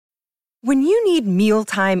When you need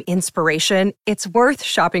mealtime inspiration, it's worth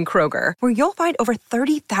shopping Kroger, where you'll find over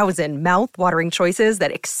 30,000 mouth-watering choices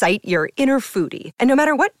that excite your inner foodie. And no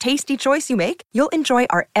matter what tasty choice you make, you'll enjoy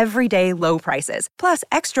our everyday low prices, plus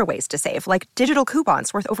extra ways to save, like digital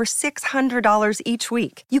coupons worth over $600 each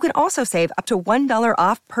week. You can also save up to $1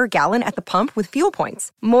 off per gallon at the pump with fuel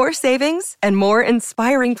points. More savings and more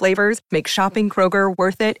inspiring flavors make shopping Kroger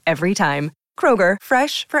worth it every time. Kroger,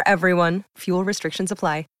 fresh for everyone. Fuel restrictions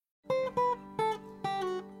apply.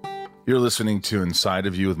 You're listening to Inside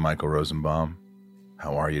of You with Michael Rosenbaum.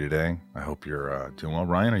 How are you today? I hope you're doing well.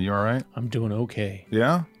 Ryan, are you all right? I'm doing okay.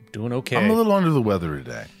 Yeah? Doing okay. I'm a little under the weather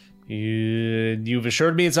today. You've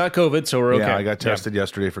assured me it's not COVID, so we're okay. Yeah, I got tested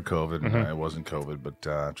yesterday for COVID. And it wasn't COVID, but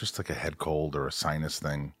just like a head cold or a sinus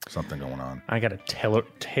thing, something going on. I got a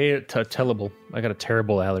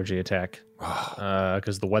terrible allergy attack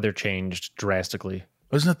because the weather changed drastically.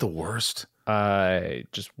 Isn't it the worst?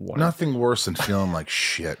 Nothing worse than feeling like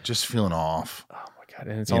shit, just feeling off. Oh my God,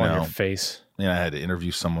 and it's all on your face. Yeah, I had to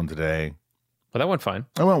interview someone today. Well, that went fine.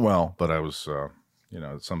 It went well, but I was, at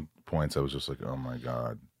some points I was just like, oh my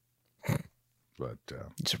God. But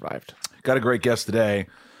you survived. Got a great guest today.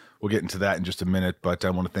 We'll get into that in just a minute, but I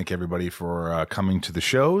want to thank everybody for coming to the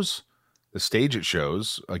shows, the Stage It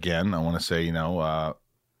shows. Again, I want to say, on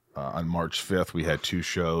March 5th, we had 2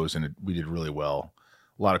 shows, and we did really well.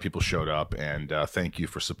 A lot of people showed up, and thank you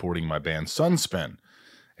for supporting my band Sunspin.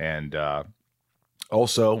 And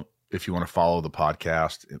also, if you want to follow the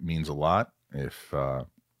podcast, it means a lot.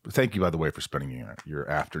 Thank you, by the way, for spending your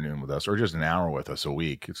afternoon with us, or just an hour with us a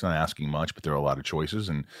week. It's not asking much, but there are a lot of choices,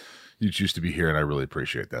 and you choose to be here, and I really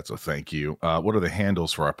appreciate that. So thank you. What are the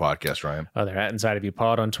handles for our podcast, Ryan? They're at Inside of You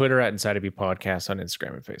Pod on Twitter, at Inside of You Podcast on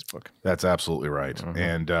Instagram and Facebook. That's absolutely right.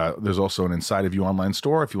 And there's also an Inside of You online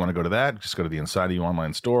store. If you want to go to that, just go to the Inside of You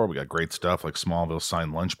online store. We got great stuff like Smallville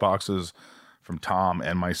signed lunchboxes from Tom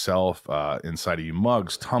and myself, Inside of You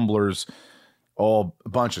mugs, tumblers, a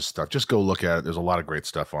bunch of stuff. Just go look at it. There's a lot of great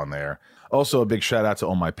stuff on there. Also, a big shout out to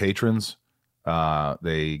all my patrons.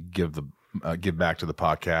 They give back to the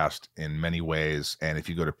podcast in many ways. And if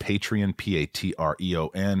you go to Patreon,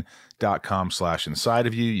 patreon.com/inside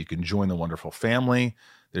of you, you can join the wonderful family.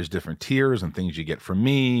 There's different tiers and things you get from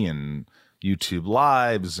me and YouTube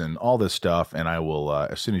lives and all this stuff. And I will,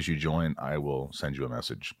 as soon as you join, I will send you a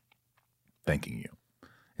message thanking you.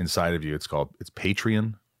 Inside of You, it's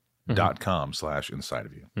patreon.com/inside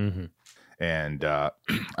of you. Mm-hmm. And I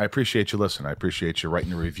appreciate you listening. I appreciate you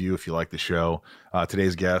writing a review if you like the show.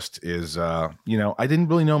 Today's guest is, I didn't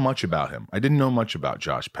really know much about him. I didn't know much about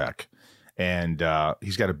Josh Peck. And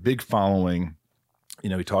he's got a big following.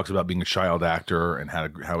 He talks about being a child actor and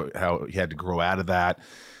how he had to grow out of that.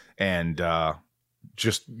 And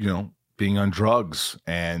just, being on drugs.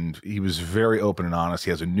 And he was very open and honest. He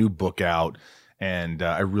has a new book out. And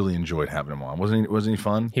I really enjoyed having him on. Wasn't he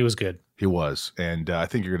fun? He was good. He was. And I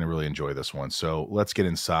think you're going to really enjoy this one. So let's get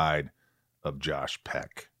inside of Josh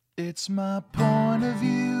Peck. It's my point of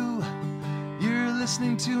view. You're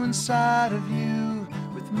listening to Inside of You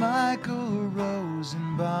with Michael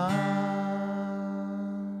Rosenbaum.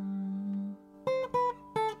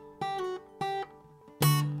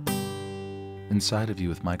 Inside of You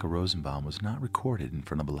with Michael Rosenbaum was not recorded in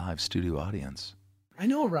front of a live studio audience. I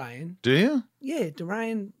know Ryan. Do you? Yeah,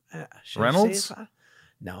 Ryan Reynolds?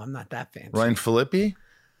 No, I'm not that fancy. Ryan Phillippe?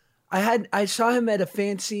 I saw him at a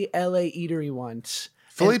fancy LA eatery once.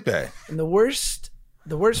 Felipe. And the worst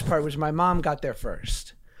part was my mom got there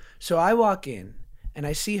first. So I walk in and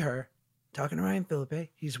I see her talking to Ryan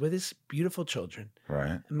Phillippe. He's with his beautiful children.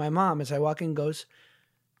 Right. And my mom, as I walk in, goes,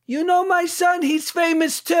 "You know my son, he's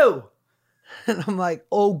famous too." And I'm like,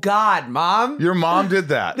 oh God, Mom. Your mom did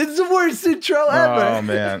that. This is the worst intro ever. Oh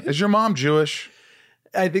man. Is your mom Jewish?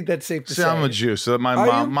 I think that's safe to say. I'm a Jew, so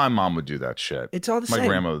my mom would do that shit. It's all the same. My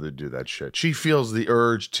grandmother would do that shit. She feels the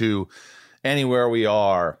urge to, anywhere we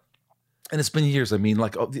are, and it's been years. I mean,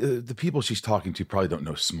 like the people she's talking to probably don't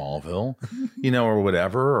know Smallville, or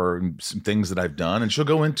whatever, or some things that I've done. And she'll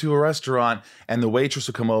go into a restaurant, and the waitress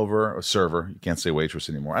will come over, or server. You can't say waitress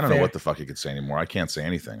anymore. I don't know what the fuck you could say anymore. I can't say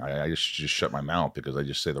anything. I just shut my mouth because I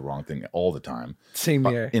just say the wrong thing all the time. Same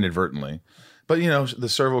here. Inadvertently. But, the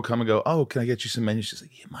server will come and go, "Oh, can I get you some menus?" She's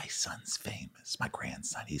like, "Yeah, my son's famous. My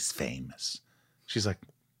grandson, he's famous." She's like,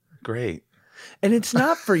 "Great." And it's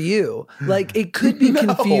not for you. Like, it could be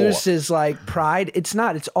confused as like pride. It's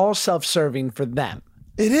not. It's all self-serving for them.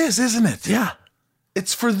 It is, isn't it? Yeah.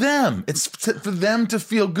 It's for them. It's for them to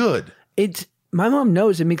feel good. My mom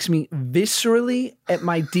knows it makes me viscerally, at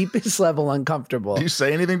my deepest level, uncomfortable. Do you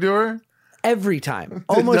say anything to her? Every time.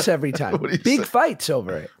 Almost every time. What do you Big say? fights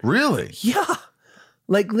over it. Really? Yeah.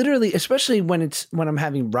 Like literally, especially when I'm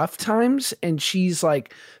having rough times and she's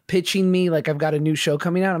like pitching me like I've got a new show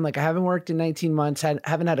coming out. I'm like, I haven't worked in 19 months,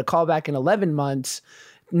 haven't had a call back in 11 months,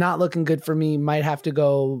 not looking good for me, might have to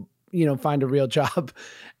go, find a real job.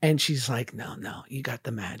 And she's like, no, you got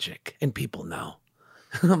the magic and people know.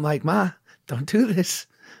 I'm like, Ma, don't do this.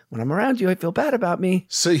 When I'm around you, I feel bad about me.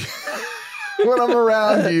 So when I'm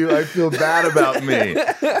around you, I feel bad about me.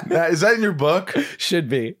 Now, is that in your book? Should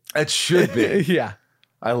be. It should be. Yeah.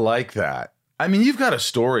 I like that. I mean, you've got a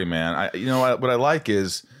story, man. What I like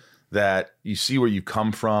is that you see where you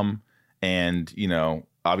come from, and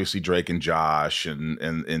obviously Drake and Josh,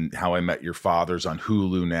 and How I Met Your Father's on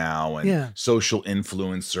Hulu now, and Social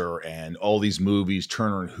Influencer, and all these movies,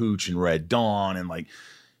 Turner and Hooch and Red Dawn, and like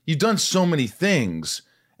you've done so many things,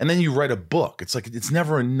 and then you write a book. It's like it's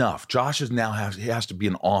never enough. Josh has to be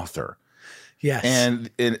an author. Yes,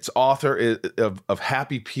 and it's author of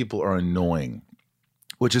Happy People Are Annoying,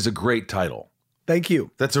 which is a great title. Thank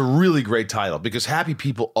you. That's a really great title because happy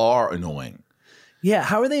people are annoying. Yeah.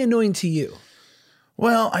 How are they annoying to you?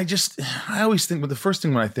 Well, I always think, the first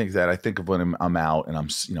thing when I think that, I think of when I'm out and I'm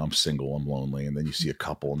single, I'm lonely, and then you see a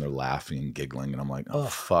couple and they're laughing and giggling, and I'm like, oh,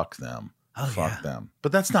 fuck them. Fuck them.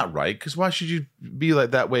 But that's not right, because why should you be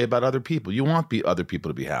like that way about other people? You want other people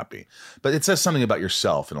to be happy. But it says something about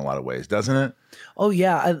yourself in a lot of ways, doesn't it? Oh,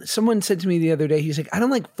 yeah. Someone said to me the other day, he's like, I don't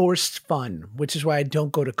like forced fun, which is why I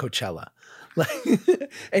don't go to Coachella. Like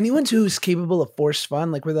anyone who's capable of forced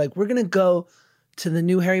fun, like we're going to go to the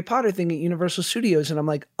new Harry Potter thing at Universal Studios. And I'm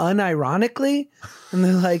like, unironically? And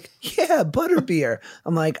they're like, yeah, butterbeer.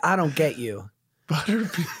 I'm like, I don't get you.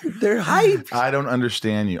 Butterbeer. They're hyped. I don't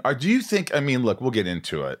understand you. Do you think, look, we'll get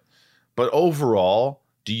into it. But overall,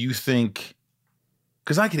 do you think,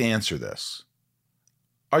 because I can answer this,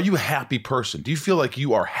 are you a happy person? Do you feel like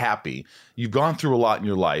you are happy? You've gone through a lot in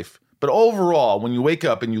your life. But overall, when you wake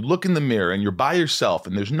up and you look in the mirror and you're by yourself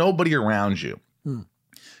and there's nobody around you,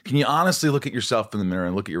 can you honestly look at yourself in the mirror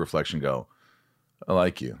and look at your reflection and go, I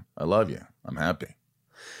like you. I love you. I'm happy.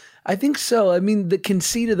 I think so. I mean, the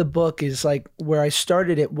conceit of the book is like where I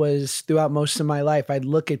started it was throughout most of my life. I'd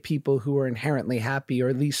look at people who were inherently happy or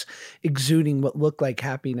at least exuding what looked like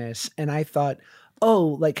happiness. And I thought,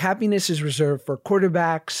 oh, like happiness is reserved for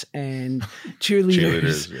quarterbacks and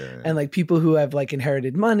cheerleaders and like people who have like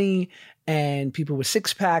inherited money and people with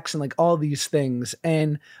six packs and like all these things.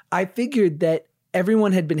 And I figured that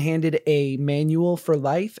everyone had been handed a manual for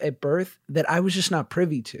life at birth that I was just not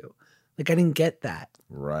privy to. Like I didn't get that.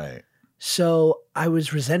 Right. So I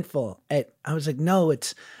was resentful I was like, no,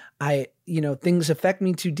 things affect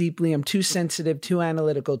me too deeply. I'm too sensitive, too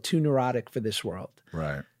analytical, too neurotic for this world.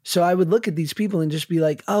 Right. So I would look at these people and just be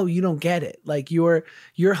like, oh, you don't get it. Like you're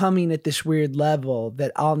humming at this weird level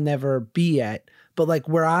that I'll never be at. But like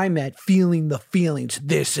where I'm at, feeling the feelings,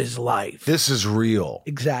 this is life. This is real.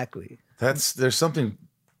 Exactly. There's something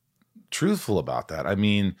truthful about that. I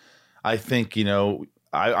mean, I think,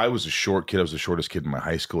 I was a short kid. I was the shortest kid in my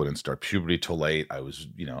high school. I didn't start puberty till late. I was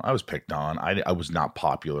picked on. I was not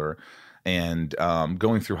popular. And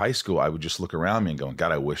going through high school, I would just look around me and go,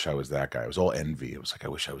 God, I wish I was that guy. It was all envy. It was like, I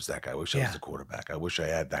wish I was that guy. I wish I was the quarterback. I wish I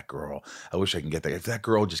had that girl. I wish I can get that. If that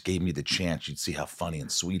girl just gave me the chance, you'd see how funny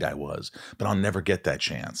and sweet I was. But I'll never get that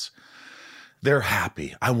chance. They're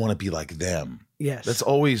happy. I want to be like them. Yes. That's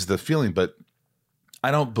always the feeling. But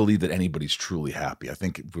I don't believe that anybody's truly happy. I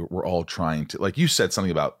think we're all trying to, like you said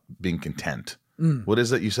something about being content. What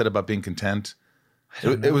is it you said about being content?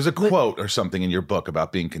 It was a quote or something in your book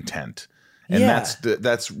about being content. And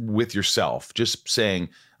that's with yourself, just saying,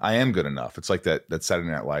 I am good enough. It's like that Saturday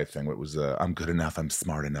Night Live thing. What was I'm good enough, I'm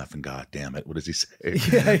smart enough, and God damn it, what does he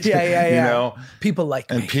say? Yeah. People like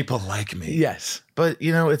me. And people like me. Yes. But,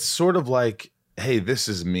 it's sort of like, hey, this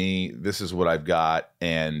is me. This is what I've got.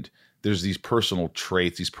 And there's these personal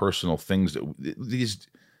traits, these personal things, these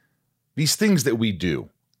things that we do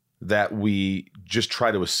that we just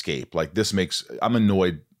try to escape. Like I'm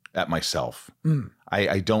annoyed at myself.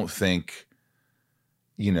 I don't think,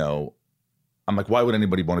 I'm like, why would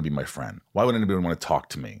anybody want to be my friend? Why would anybody want to talk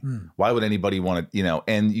to me? Why would anybody want to,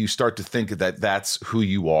 and you start to think that that's who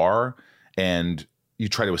you are and you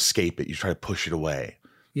try to escape it. You try to push it away.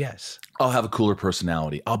 Yes. I'll have a cooler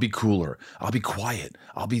personality. I'll be cooler. I'll be quiet.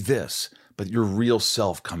 I'll be this. But your real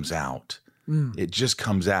self comes out. It just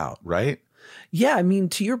comes out, right? Yeah. I mean,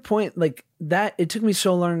 to your point, like that, it took me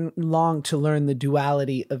so long to learn the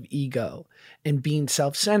duality of ego and being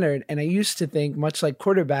self-centered. And I used to think, much like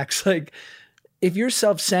quarterbacks, like if you're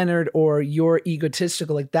self-centered or you're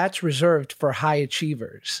egotistical, like that's reserved for high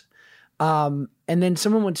achievers. And then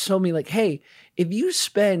someone once told me like, hey, if you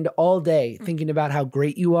spend all day thinking about how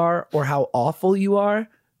great you are or how awful you are,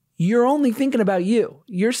 you're only thinking about you.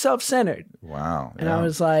 You're self-centered. Wow. And yeah. I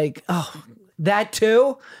was like, oh, that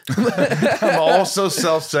too? I'm also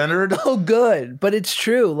self-centered. Oh, good. But it's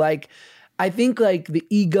true. Like, I think like the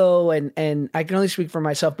ego and I can only speak for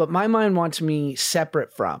myself, but my mind wants me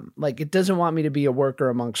separate from, like, it doesn't want me to be a worker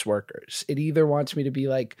amongst workers. It either wants me to be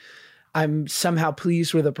like, I'm somehow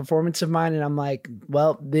pleased with a performance of mine. And I'm like,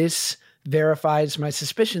 well, this verifies my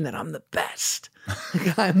suspicion that I'm the best.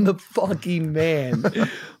 Like, I'm the fucking man.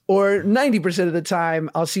 Or 90% of the time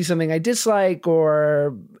I'll see something I dislike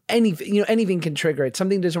or anything, anything can trigger it.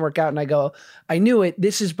 Something doesn't work out and I go, I knew it.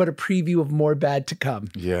 This is but a preview of more bad to come.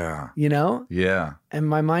 Yeah. Yeah. And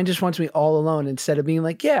my mind just wants me all alone instead of being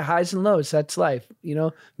like, yeah, highs and lows. That's life.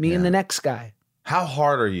 Me and the next guy. How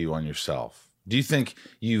hard are you on yourself? Do you think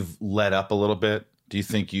you've let up a little bit? Do you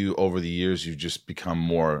think over the years, you've just become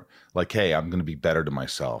more like, hey, I'm going to be better to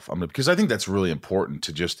myself? Because I think that's really important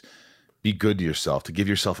to just be good to yourself, to give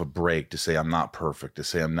yourself a break, to say, I'm not perfect, to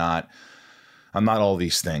say I'm not all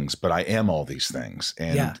these things, but I am all these things.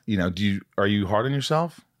 And, are you hard on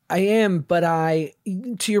yourself? I am, but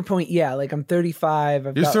to your point, yeah, like I'm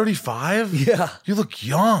 35. You're 35? Yeah. You look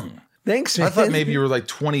young. Thanks, man. I thought maybe you were like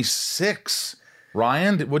 26.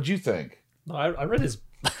 Ryan, what'd you think? No, I read his.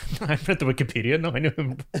 I read the Wikipedia. No, I knew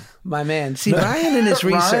him. My man. See, Ryan and his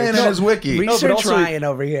research. Ryan and his wiki. Research also, Ryan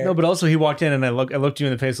over here. No, but also he walked in and I looked you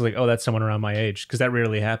in the face like, oh, that's someone around my age, because that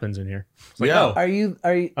rarely happens in here. Like, yeah. Oh, Are you?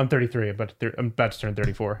 I'm 33. I'm about to turn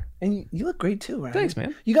 34. And you look great too, Ryan. Thanks,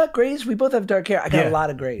 man. You got grays. We both have dark hair. I got Yeah. a lot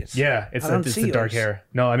of grays. Yeah, it's I don't the see dark yours. hair.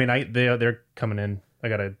 No, I mean they're coming in. I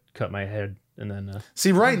gotta cut my head and then.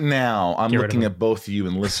 See, right now, I'm Get rid of looking him. at both of you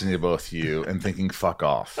and listening to both of you and thinking, fuck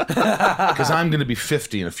off. Because I'm going to be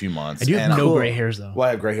 50 in a few months. And you have no Cool. gray hairs though. Well,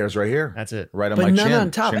 I have gray hairs right here. That's it. Right on But my none chin.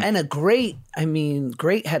 on top. Chin. And a great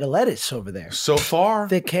head of lettuce over there. So far?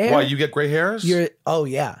 Thick hair. Why, you get gray hairs? Oh,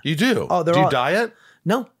 yeah. You do? Oh, they're do you all- dye it?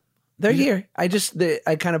 No, they're here. I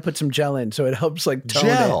kind of put some gel in so it helps like tone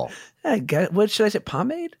Gel. it. What should I say?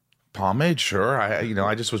 Pomade? Pomade, sure.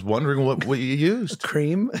 I just was wondering what you used.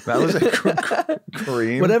 Cream? That was a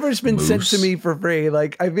cream. Whatever's been sent Mousse. to me for free.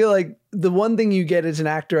 Like, I feel like the one thing you get as an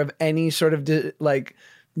actor of any sort of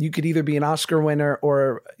you could either be an Oscar winner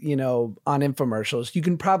or, on infomercials, you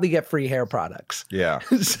can probably get free hair products. Yeah,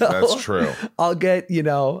 So that's true. I'll get,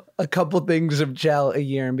 a couple things of gel a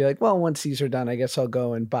year and be like, well, once these are done, I guess I'll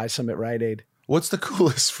go and buy some at Rite Aid. What's the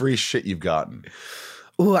coolest free shit you've gotten?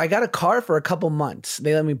 Ooh, I got a car for a couple months.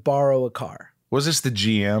 They let me borrow a car. Was this the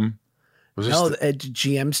GM? Was this No, the-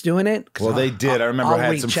 GM's doing it. 'Cause well, they did. I remember I'll I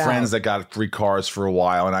had some reach out. friends that got 3 cars for a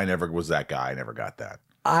while, and I never was that guy. I never got that.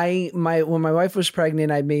 When my wife was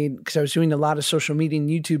pregnant, because I was doing a lot of social media and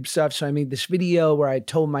YouTube stuff. So I made this video where I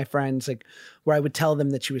told my friends, where I would tell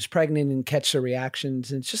them that she was pregnant and catch their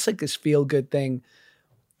reactions. And it's just like this feel good thing.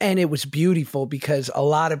 And it was beautiful because a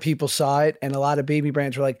lot of people saw it and a lot of baby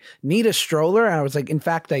brands were like, need a stroller? And I was like, in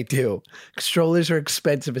fact, I do. Strollers are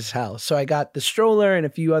expensive as hell. So I got the stroller and a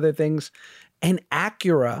few other things. And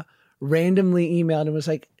Acura randomly emailed and was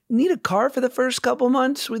like, need a car for the first couple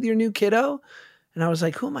months with your new kiddo? And I was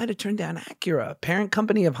like, who am I to turn down Acura? Parent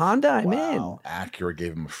company of Honda? I'm in. Wow. Acura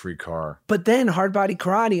gave him a free car. But then Hard Body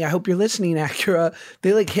Karate, I hope you're listening, Acura,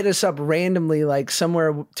 they hit us up randomly,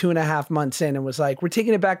 somewhere 2.5 months in and was like, we're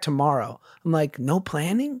taking it back tomorrow. I'm like, no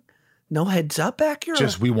planning? No heads up, Acura?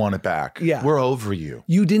 Just, we want it back. Yeah. We're over you.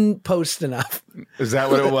 You didn't post enough. Is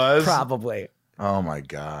that what it was? Probably. Oh my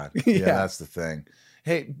God. Yeah. Yeah, that's the thing.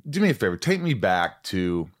 Hey, do me a favor. Take me back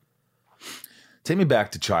to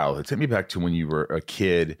childhood. Take me back to when you were a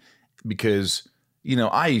kid, because,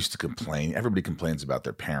 I used to complain. Everybody complains about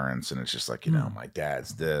their parents, and it's just like, my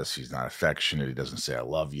dad's this, he's not affectionate. He doesn't say, I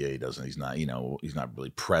love you. He's not really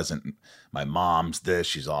present. My mom's this,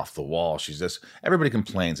 she's off the wall. She's this. Everybody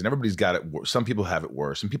complains, and everybody's got it worse. Some people have it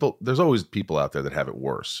worse, and there's always people out there that have it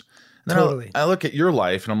worse. And then Totally. I look at your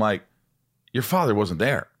life and I'm like, your father wasn't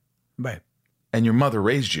there. Right. And your mother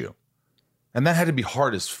raised you. And that had to be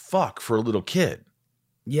hard as fuck for a little kid.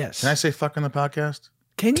 Yes. Can I say fuck on the podcast?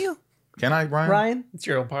 Can you, Can I, Ryan? Ryan? It's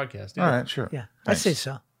your own podcast. All right, sure. Yeah. Thanks. I say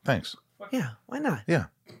so. Thanks. Yeah. Why not? Yeah.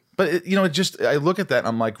 But I look at that and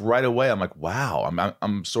I'm like, right away, I'm like, wow.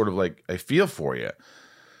 I'm sort of like, I feel for you.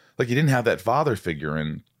 Like, you didn't have that father figure.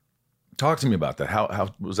 And talk to me about that. How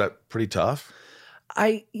was that pretty tough?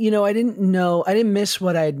 I didn't miss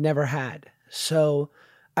what I had never had. So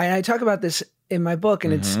I talk about this in my book,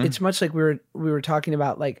 and it's much like we were talking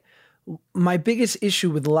about, my biggest issue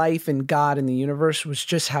with life and God and the universe was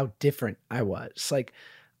just how different I was.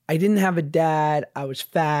 I didn't have a dad. I was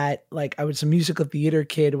fat. Like I was a musical theater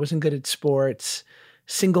kid. I wasn't good at sports.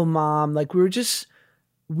 Single mom. Like we were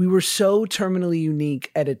so terminally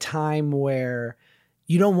unique at a time where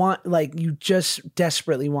you don't want, like, you just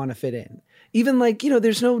desperately want to fit in. Even like, you know,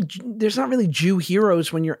 there's not really Jew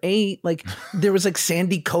heroes when you're 8. Like there was like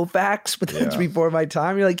Sandy Koufax, but that's before my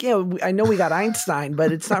time. You're like, yeah, I know we got Einstein,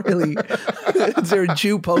 but it's not really, is there a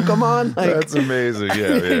Jew Pokemon? Like, that's amazing.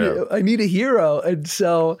 Yeah. I need a hero. And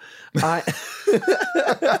so That's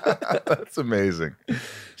amazing.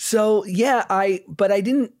 So yeah, but I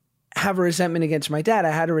didn't have a resentment against my dad.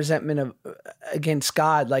 I had a resentment against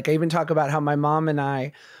God. Like I even talk about how my mom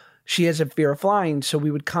and she has a fear of flying. So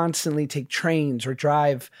we would constantly take trains or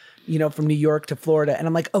drive, you know, from New York to Florida. And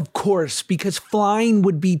I'm like, of course, because flying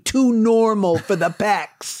would be too normal for the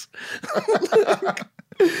pecs.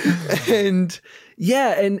 And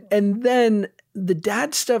yeah. And then the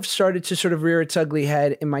dad stuff started to sort of rear its ugly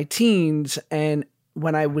head in my teens. And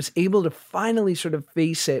when I was able to finally sort of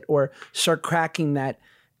face it or start cracking that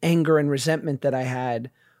anger and resentment that I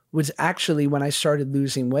had was actually when I started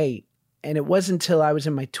losing weight. And it wasn't until I was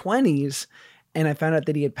in my 20s and I found out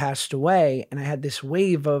that he had passed away. And I had this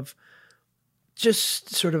wave of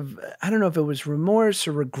just sort of, I don't know if it was remorse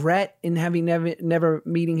or regret in having never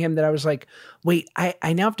meeting him, that I was like, wait,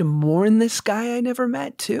 I now have to mourn this guy I never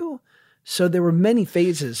met too. So there were many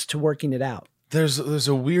phases to working it out. There's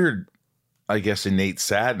a weird, I guess, innate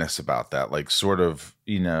sadness about that. Like sort of,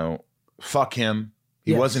 you know, fuck him.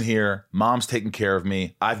 He wasn't here. Mom's taking care of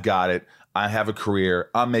me. I've got it. I have a career.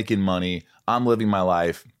 I'm making money. I'm living my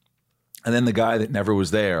life. And then the guy that never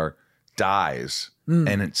was there dies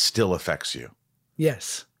and it still affects you.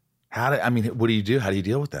 Yes. What do you do? How do you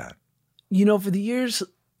deal with that? You know, for the years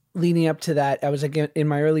leading up to that, I was like in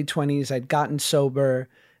my early 20s, I'd gotten sober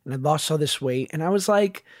and I'd lost all this weight. And I was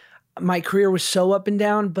like, my career was so up and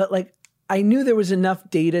down, but like, I knew there was enough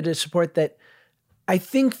data to support that I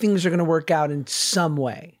think things are going to work out in some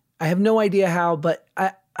way. I have no idea how, but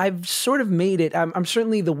I've sort of made it. I'm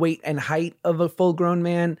certainly the weight and height of a full grown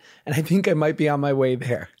man. And I think I might be on my way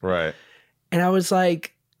there. Right. And I was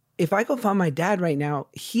like, if I go find my dad right now,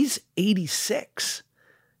 he's 86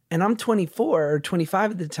 and I'm 24 or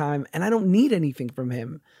 25 at the time. And I don't need anything from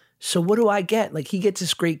him. So what do I get? Like he gets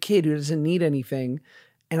this great kid who doesn't need anything.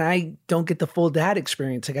 And I don't get the full dad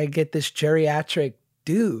experience. Like I get this geriatric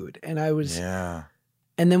dude. And I was, and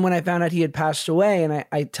then when I found out he had passed away, and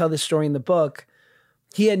I tell this story in the book,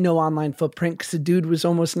 he had no online footprint because the dude was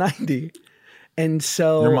almost 90. And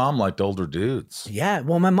so your mom liked older dudes. Yeah.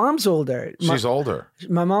 Well, my mom's older. She's older.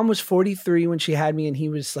 My mom was 43 when she had me and he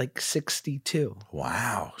was like 62.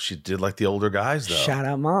 Wow. She did like the older guys though. Shout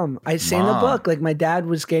out mom. I say in the book, like my dad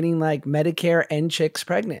was getting like Medicare and chicks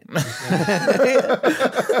pregnant.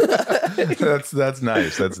 That's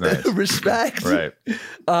nice. That's nice. Respect. Right.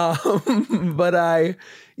 But I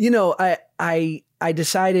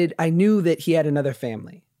decided, I knew that he had another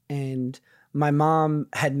family, and my mom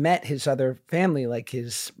had met his other family, like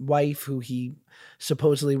his wife, who he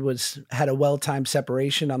supposedly had a well-timed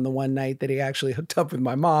separation on the one night that he actually hooked up with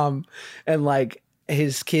my mom, and like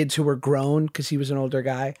his kids who were grown because he was an older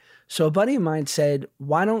guy. So a buddy of mine said,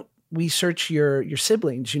 why don't we search your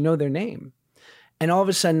siblings? You know their name. And all of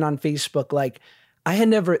a sudden on Facebook, like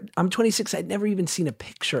I'm 26. I'd never even seen a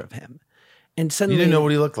picture of him. And suddenly, you didn't know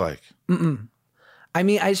what he looked like. I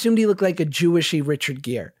mean, I assumed he looked like a Jewishy Richard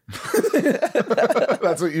Gere.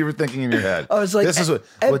 That's what you were thinking in your head. I was like, this is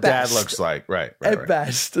what dad looks like. Right. At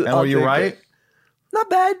best. And were you right? Not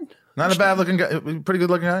bad. Not a bad looking guy. Pretty good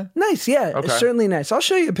looking guy. Nice. Yeah. Okay. Certainly nice. I'll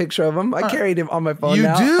show you a picture of him. I carried him on my phone you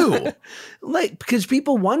now. do? Like, because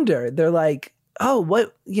people wonder. They're like, oh,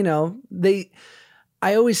 what, you know,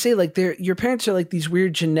 I always say like your parents are like these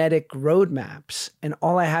weird genetic roadmaps, and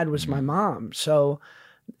all I had was my mom. So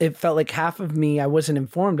it felt like half of me, I wasn't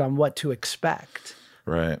informed on what to expect.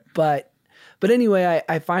 Right. But anyway,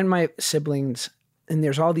 I find my siblings, and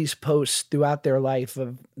there's all these posts throughout their life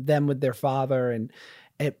of them with their father and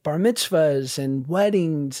at bar mitzvahs and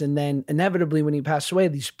weddings. And then inevitably when he passed away,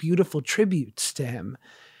 these beautiful tributes to him.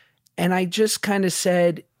 And I just kind of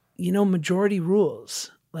said, you know, majority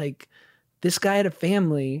rules. Like this guy had a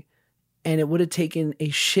family, and it would have taken a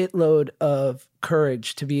shitload of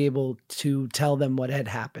courage to be able to tell them what had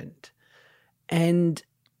happened. And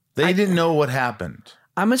they didn't know what happened.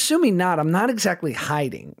 I'm assuming not. I'm not exactly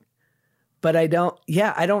hiding, but I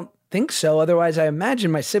don't think so. Otherwise, I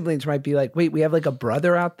imagine my siblings might be like, wait, we have like a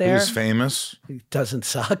brother out there who's famous, who doesn't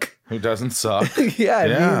suck. Who doesn't suck. Yeah.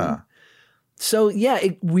 I mean, so yeah,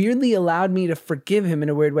 it weirdly allowed me to forgive him in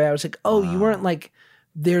a weird way. I was like, oh, you weren't like,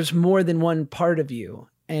 there's more than one part of you.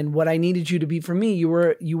 And what I needed you to be for me, you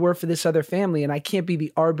were for this other family. And I can't be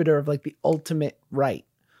the arbiter of like the ultimate right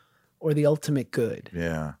or the ultimate good.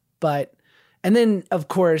 Yeah. But, and then of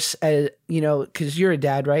course, you know, because you're a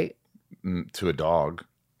dad, right? To a dog.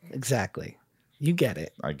 Exactly. You get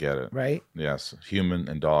it. I get it. Right? Yes. Human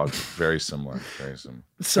and dog, very similar. Very similar.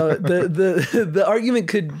 So the argument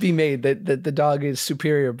could be made that the dog is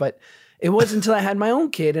superior, but it wasn't until I had my own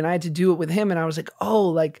kid and I had to do it with him. And I was like, oh,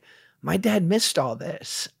 like my dad missed all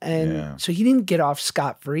this. And so he didn't get off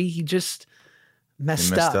scot-free. He just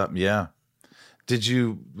messed up. Yeah.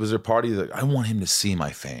 Was there a party that I want him to see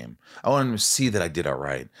my fame? I want him to see that I did all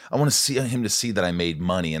right. I want him to see that I made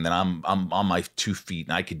money and that I'm on my 2 feet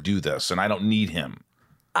and I could do this and I don't need him.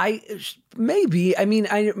 Maybe. I mean,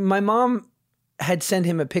 my mom had sent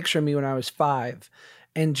him a picture of me when I was 5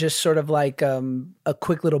 and just sort of like a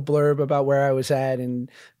quick little blurb about where I was at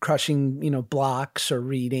and crushing, you know, blocks or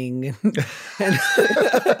reading. And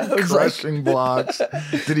Crushing blocks.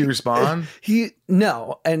 Did he respond?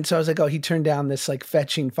 No. And so I was like, oh, he turned down this like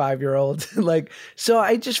fetching 5-year-old. Like, so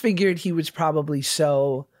I just figured he was probably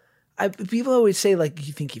people always say like,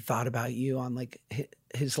 you think he thought about you on like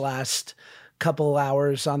his last couple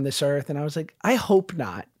hours on this earth. And I was like, I hope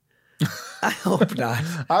not. I hope not.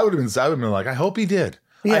 I would have been like, I hope he did.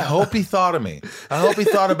 Yeah. I hope he thought of me. I hope he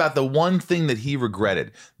thought about the one thing that he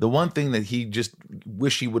regretted, the one thing that he just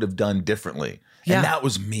wish he would have done differently. Yeah. And that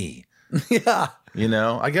was me. Yeah. You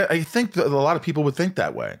know, I think that a lot of people would think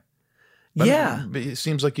that way. But yeah. It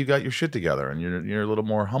seems like you got your shit together and you're a little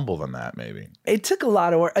more humble than that, maybe. It took a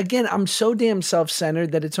lot of work. Again, I'm so damn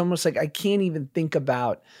self-centered that it's almost like I can't even think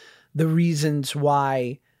about the reasons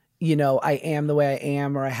why, you know, I am the way I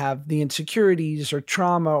am, or I have the insecurities or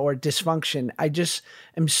trauma or dysfunction. I just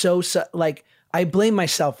am so like, I blame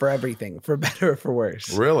myself for everything, for better or for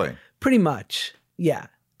worse. Really? Pretty much. Yeah.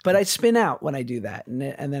 But I spin out when I do that. And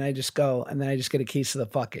then I just go, and then I just get a case of the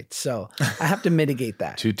fuck it. So I have to mitigate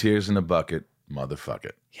that. 2 tears in a bucket, motherfuck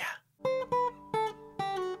it. Yeah.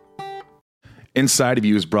 Inside of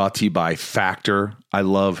You is brought to you by Factor. I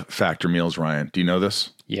love Factor meals, Ryan. Do you know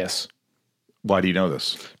this? Yes. Why do you know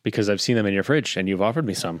this? Because I've seen them in your fridge and you've offered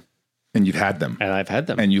me some. And you've had them. And I've had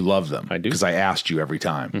them. And you love them. I do. Because I asked you every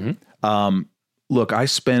time. Mm-hmm. Look, I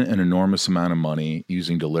spent an enormous amount of money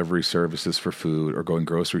using delivery services for food or going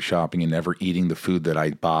grocery shopping and never eating the food that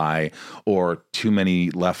I buy or too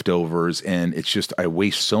many leftovers. And it's just, I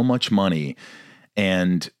waste so much money.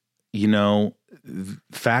 And, you know,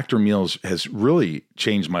 Factor Meals has really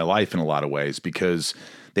changed my life in a lot of ways because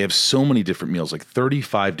they have so many different meals, like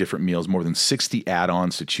 35 different meals, more than 60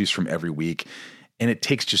 add-ons to choose from every week. And it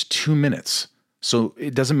takes just 2 minutes. So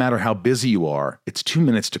it doesn't matter how busy you are. It's 2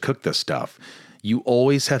 minutes to cook this stuff. You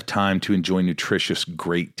always have time to enjoy nutritious,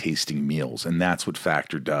 great tasting meals. And that's what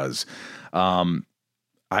Factor does. I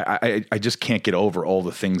just can't get over all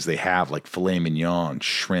the things they have, like filet mignon,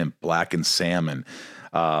 shrimp, blackened salmon,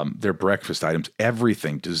 their breakfast items,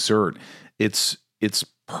 everything, dessert. It's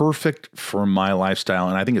perfect for my lifestyle,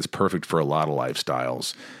 and I think it's perfect for a lot of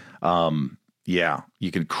lifestyles. Yeah, you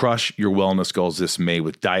can crush your wellness goals this May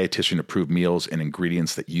with dietitian-approved meals and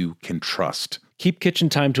ingredients that you can trust. Keep kitchen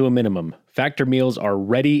time to a minimum. Factor meals are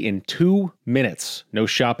ready in 2 minutes. No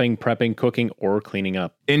shopping, prepping, cooking, or cleaning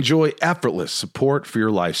up. Enjoy effortless support for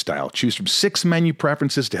your lifestyle. Choose from 6 menu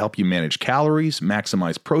preferences to help you manage calories,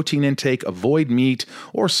 maximize protein intake, avoid meat,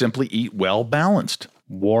 or simply eat well balanced.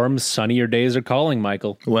 Warm, sunnier days are calling,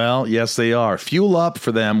 Michael. Well, yes, they are. Fuel up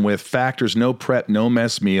for them with Factor's no prep, no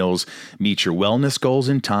mess meals. Meet your wellness goals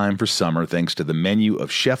in time for summer thanks to the menu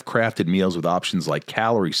of chef-crafted meals with options like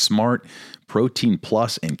Calorie Smart, Protein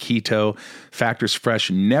Plus, and Keto. Factor's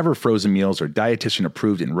fresh, never frozen meals are dietitian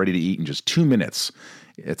approved and ready to eat in just 2 minutes.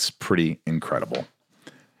 It's pretty incredible.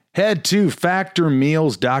 Head to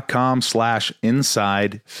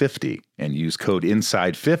factormeals.com/inside50 and use code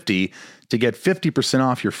inside50 to get 50%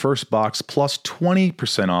 off your first box plus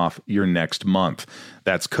 20% off your next month.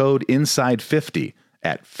 That's code inside50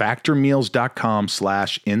 at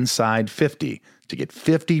factormeals.com/inside50 to get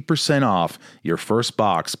 50% off your first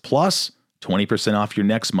box plus 20% off your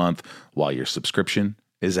next month while your subscription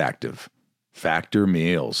is active. Factor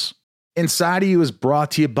Meals. Inside of You is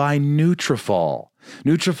brought to you by Nutrafol.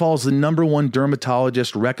 Nutrafol is the #1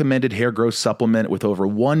 dermatologist recommended hair growth supplement with over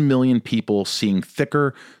 1 million people seeing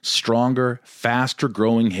thicker, stronger, faster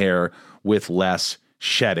growing hair with less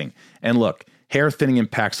shedding. And look, hair thinning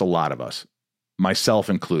impacts a lot of us, myself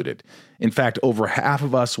included. In fact, over half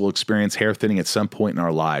of us will experience hair thinning at some point in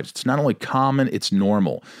our lives. It's not only common, it's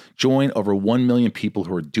normal. Join over 1 million people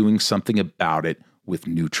who are doing something about it with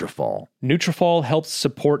Nutrafol. Nutrafol helps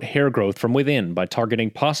support hair growth from within by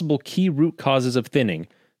targeting possible key root causes of thinning,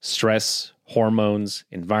 stress, hormones,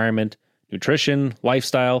 environment, nutrition,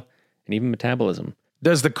 lifestyle, and even metabolism.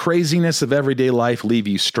 Does the craziness of everyday life leave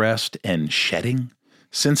you stressed and shedding?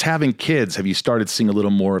 Since having kids, have you started seeing a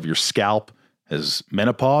little more of your scalp? Has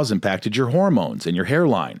menopause impacted your hormones and your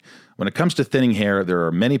hairline? When it comes to thinning hair, there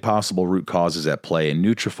are many possible root causes at play, and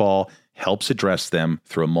Nutrafol helps address them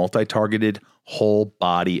through a multi-targeted,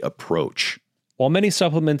 whole-body approach. While many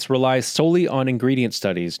supplements rely solely on ingredient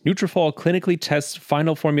studies, Nutrafol clinically tests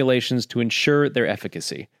final formulations to ensure their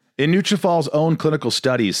efficacy. In Nutrafol's own clinical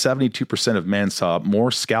studies, 72% of men saw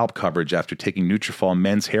more scalp coverage after taking Nutrafol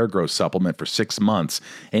men's hair growth supplement for 6 months,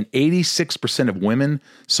 and 86% of women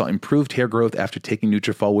saw improved hair growth after taking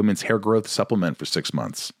Nutrafol women's hair growth supplement for 6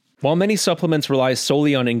 months. While many supplements rely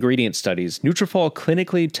solely on ingredient studies, Nutrafol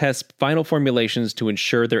clinically tests final formulations to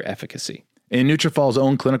ensure their efficacy. In Nutrafol's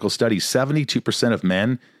own clinical studies, 72% of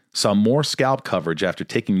men saw more scalp coverage after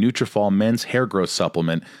taking Nutrafol men's hair growth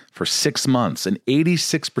supplement for 6 months, and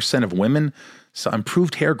 86% of women saw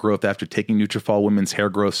improved hair growth after taking Nutrafol women's hair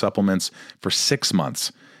growth supplements for 6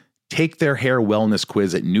 months. Take their hair wellness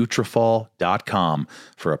quiz at Nutrafol.com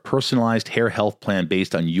for a personalized hair health plan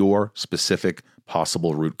based on your specific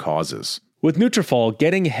possible root causes. With Nutrafol,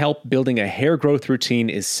 getting help building a hair growth routine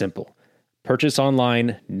is simple. Purchase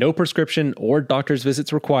online, no prescription or doctor's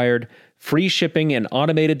visits required, free shipping and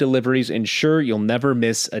automated deliveries ensure you'll never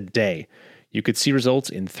miss a day. You could see results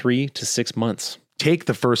in 3 to 6 months. Take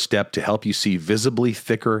the first step to help you see visibly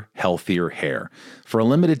thicker, healthier hair. For a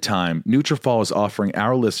limited time, Nutrafol is offering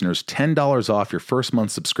our listeners $10 off your first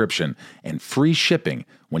month subscription and free shipping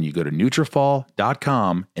when you go to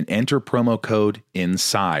Nutrafol.com and enter promo code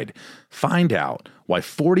INSIDE. Find out why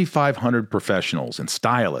 4,500 professionals and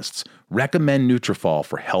stylists recommend Nutrafol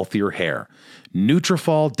for healthier hair.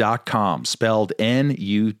 Nutrafol.com, spelled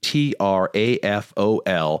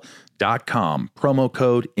Nutrafol.com, promo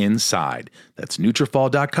code INSIDE. That's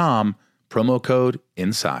Nutrafol.com, promo code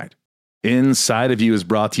INSIDE. Inside of You is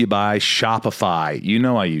brought to you by Shopify. You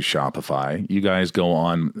know I use Shopify. You guys go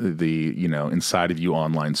on the, Inside of You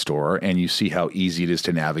online store and you see how easy it is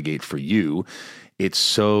to navigate for you. It's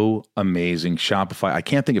so amazing. Shopify, I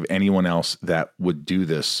can't think of anyone else that would do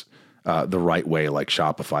this the right way like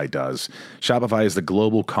Shopify does. Shopify is the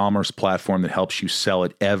global commerce platform that helps you sell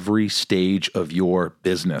at every stage of your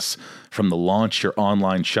business. From the launch your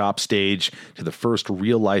online shop stage to the first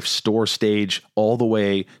real life store stage, all the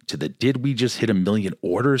way to the did we just hit 1 million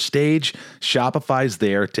orders stage, Shopify's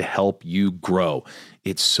there to help you grow.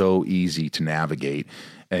 It's so easy to navigate.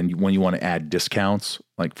 And when you want to add discounts,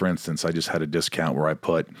 like for instance, I just had a discount where I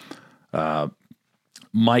put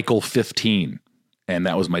Michael 15. And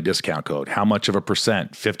that was my discount code. How much of a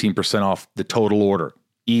percent? 15% off the total order.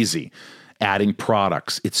 Easy. Adding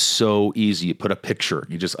products. It's so easy. You put a picture.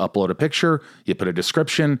 You just upload a picture. You put a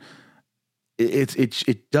description.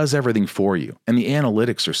 It does everything for you. And the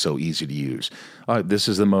analytics are so easy to use. This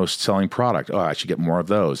is the most selling product. Oh, I should get more of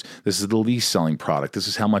those. This is the least selling product. This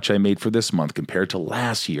is how much I made for this month compared to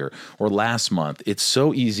last year or last month. It's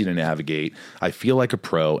so easy to navigate. I feel like a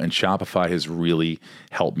pro, and Shopify has really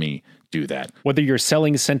helped me do that. Whether you're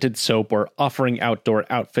selling scented soap or offering outdoor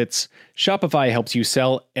outfits, Shopify helps you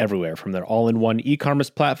sell everywhere, from their all-in-one e-commerce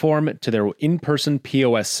platform to their in-person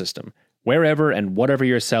POS system. Wherever and whatever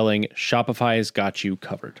you're selling, Shopify's got you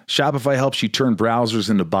covered. Shopify helps you turn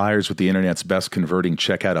browsers into buyers with the internet's best converting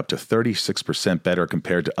checkout, up to 36% better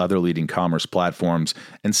compared to other leading commerce platforms,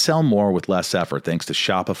 and sell more with less effort thanks to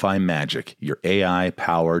Shopify Magic, your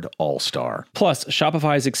AI-powered all-star. Plus,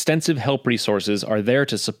 Shopify's extensive help resources are there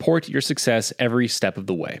to support your success every step of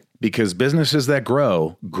the way. Because businesses that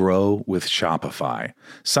grow with Shopify.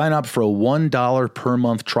 Sign up for a $1 per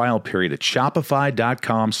month trial period at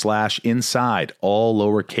shopify.com/inside, all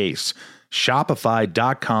lowercase.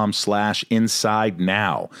 Shopify.com/inside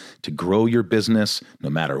now to grow your business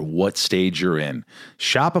no matter what stage you're in.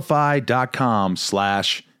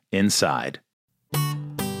 Shopify.com/inside.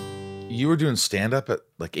 You were doing stand-up at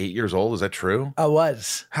like 8 years old. Is that true? I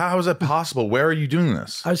was. How is that possible? Where are you doing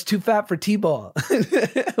this? I was too fat for T-ball.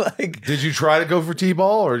 Did you try to go for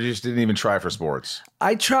T-ball, or you just didn't even try for sports?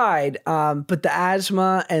 I tried, but the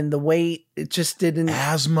asthma and the weight, it just didn't.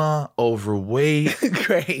 Asthma, overweight,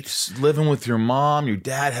 Great. living with your mom, your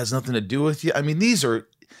dad has nothing to do with you. I mean, these are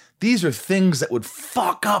things that would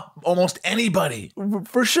fuck up almost anybody.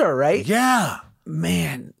 For sure, right? Yeah.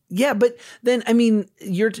 Man, Yeah, but then I mean,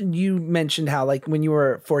 you mentioned how like when you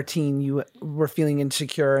were 14, you were feeling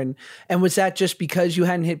insecure, and was that just because you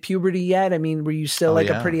hadn't hit puberty yet? I mean, were you still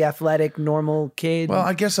a pretty athletic, normal kid? Well,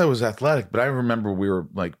 I guess I was athletic, but I remember we were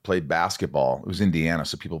like played basketball. It was Indiana,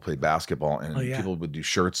 so people played basketball, and people would do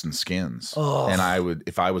shirts and skins. And I would,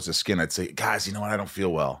 if I was a skin, I'd say, guys, you know what? I don't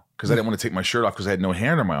feel well. Because I didn't want to take my shirt off because I had no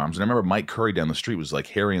hair under my arms. And I remember Mike Curry down the street was like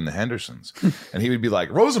Harry and the Hendersons. And he would be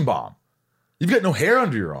like, Rosenbaum, you've got no hair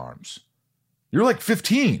under your arms. You're like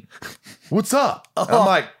 15. What's up? And I'm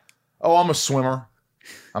like, oh, I'm a swimmer.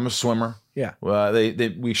 Yeah. Well,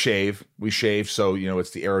 we shave. So, you know,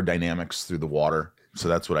 it's the aerodynamics through the water. So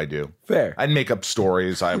that's what I do. Fair. I'd make up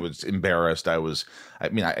stories. I was embarrassed. I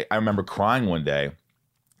remember crying one day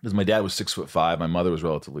because my dad was 6'5". My mother was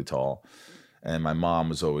relatively tall. And my mom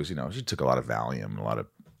was always, you know, she took a lot of Valium and a lot of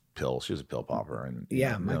pills. She was a pill popper. And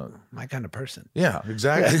my kind of person. Yeah,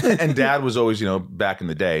 exactly. And Dad was always, you know, back in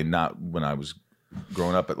the day, not when I was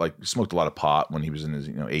growing up, but like smoked a lot of pot when he was in his,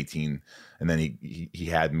 18. And then he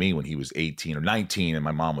had me when he was 18 or 19 and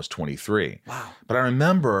my mom was 23. Wow. But I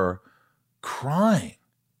remember crying.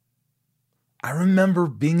 I remember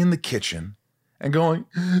being in the kitchen and going,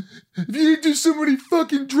 if you didn't do so many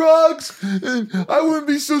fucking drugs, I wouldn't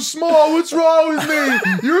be so small. What's wrong with me?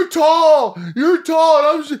 You're tall.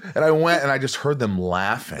 And I went and I just heard them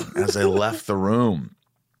laughing as I left the room.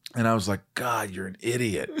 And I was like, God, you're an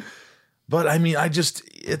idiot. But I mean, I don't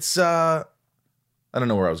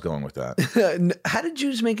know where I was going with that. How did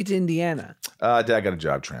Jews make it to Indiana? Dad got a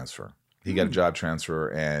job transfer. He got a job transfer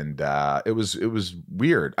and it was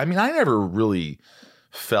weird. I mean, I never really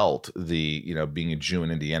felt the, being a Jew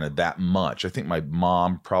in Indiana that much. I think my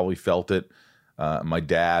mom probably felt it. My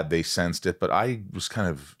dad, they sensed it, but I was kind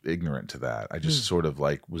of ignorant to that. I just sort of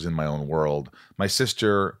like was in my own world. My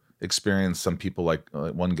sister experienced some people like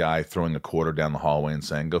one guy throwing a quarter down the hallway and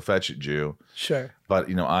saying, "Go fetch it, Jew." Sure. But,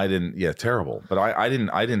 I didn't, terrible. But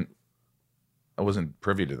I wasn't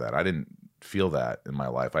privy to that. I didn't feel that in my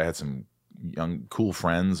life. I had some young, cool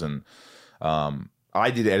friends and, I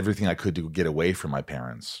did everything I could to get away from my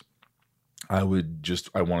parents. I want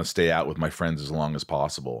to stay out with my friends as long as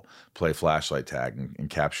possible, play flashlight tag and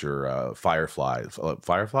capture fireflies.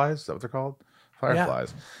 Fireflies? Is that what they're called?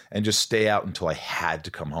 Fireflies. Yeah. And just stay out until I had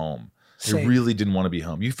to come home. Same. I really didn't want to be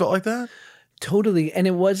home. You felt like that? Totally. And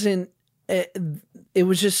it wasn't, it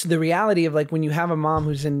was just the reality of like when you have a mom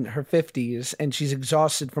who's in her 50s and she's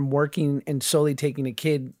exhausted from working and solely taking a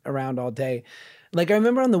kid around all day. Like I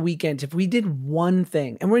remember on the weekends, if we did one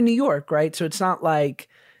thing, and we're in New York, right? So it's not like,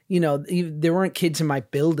 there weren't kids in my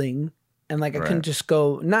building and like I couldn't just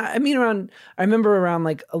go, I remember around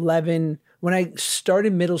like 11, when I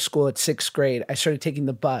started middle school at 6th grade, I started taking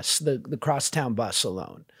the bus, the crosstown bus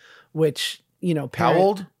alone, which, How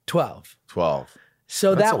old? 12. 12.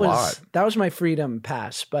 So that was my freedom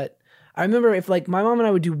pass. But I remember if like my mom and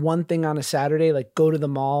I would do one thing on a Saturday, like go to the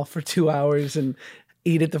mall for 2 hours and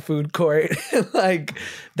eat at the food court. Like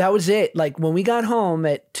that was it. Like when we got home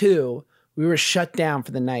at 2, we were shut down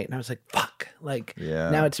for the night. And I was like, fuck. Like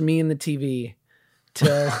now it's me and the TV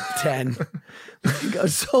till 10. Like, I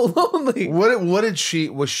was so lonely.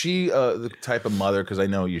 Was she the type of mother? Because I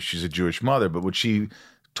know she's a Jewish mother, but would she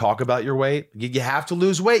talk about your weight? You have to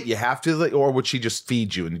lose weight. You have to, or would she just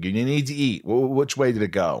feed you and you need to eat? Which way did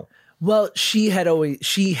it go? Well, she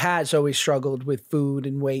has always struggled with food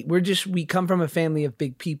and weight. We come from a family of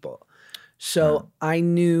big people. So I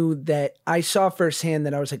knew that I saw firsthand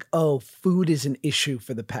that I was like, oh, food is an issue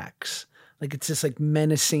for the Pecks. Like it's this like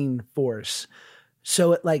menacing force.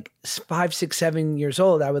 So at like 5, 6, 7 years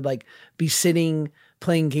old, I would like be sitting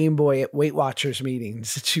playing Game Boy at Weight Watchers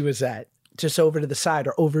meetings that she was at, just over to the side,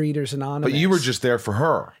 or Overeaters Anonymous. But you were just there for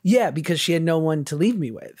her. Yeah, because she had no one to leave me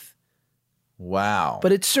with. Wow.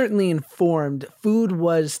 But it certainly informed. Food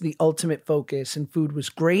was the ultimate focus, and food was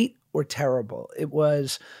great or terrible. It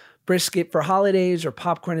was brisket for holidays or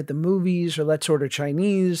popcorn at the movies or let's order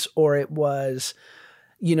Chinese, or it was,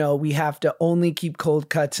 we have to only keep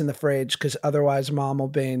cold cuts in the fridge because otherwise mom will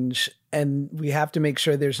binge, and we have to make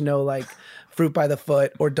sure there's no like fruit by the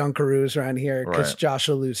foot or Dunkaroos around here because Josh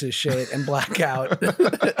will lose his shit and black out.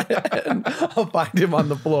 And I'll find him on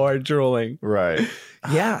the floor drooling. Right.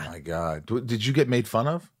 Yeah. Oh my God. Did you get made fun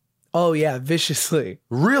of? Oh yeah, viciously.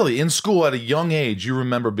 Really? In school at a young age, you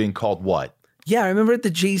remember being called what? Yeah, I remember at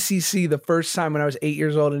the JCC the first time when I was 8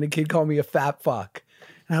 years old and a kid called me a fat fuck.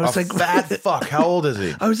 And I was like, fat fuck. How old is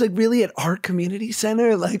he? I was like, really, at our community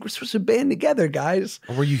center? Like, we're supposed to band together, guys.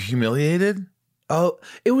 Were you humiliated? Oh,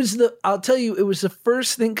 I'll tell you, it was the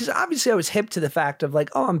first thing, because obviously I was hip to the fact of like,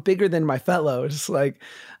 oh, I'm bigger than my fellows. Like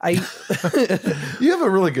You have a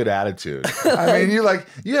really good attitude. I mean,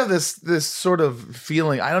 you have this sort of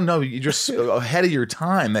feeling, I don't know, you're just ahead of your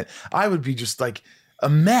time, that I would be just like a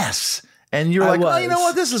mess. And you're like, oh, you know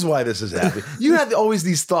what? This is why this is happening. You had always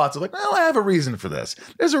these thoughts of like, well, I have a reason for this.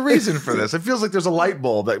 There's a reason for this. It feels like there's a light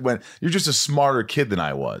bulb that when you're just a smarter kid than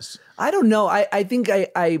I was. I don't know. I think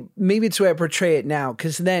I maybe it's the way I portray it now,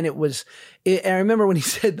 because then and I remember when he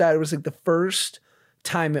said that, it was like the first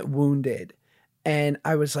time it wounded. And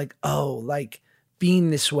I was like, oh, like being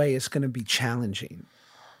this way is going to be challenging.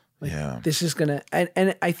 Like, this is going to,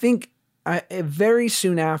 and I think very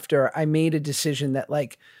soon after I made a decision that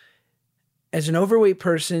like, as an overweight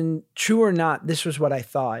person, true or not, this was what I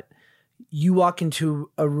thought. You walk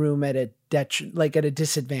into a room at a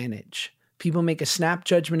disadvantage. People make a snap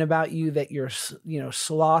judgment about you that you're,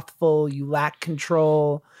 slothful, you lack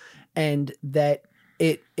control, and that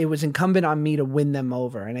it was incumbent on me to win them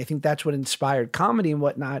over. And I think that's what inspired comedy and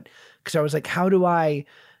whatnot. Because I was like, how do I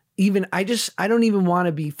I don't even want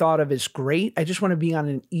to be thought of as great. I just want to be on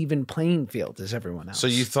an even playing field as everyone else. So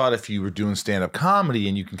you thought if you were doing stand-up comedy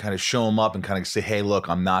and you can kind of show them up and kind of say, hey, look,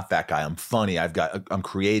 I'm not that guy. I'm funny. I'm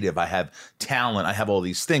creative. I have talent. I have all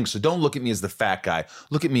these things. So don't look at me as the fat guy.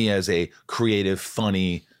 Look at me as a creative,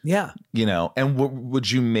 funny, and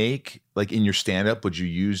would you make, like in your stand-up, would you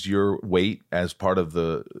use your weight as part of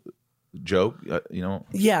the joke?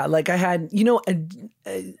 Yeah, like I had,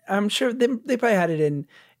 I'm sure they probably had it in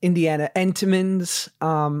Indiana, Entenmann's.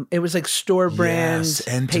 It was like store brand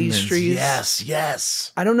pastries.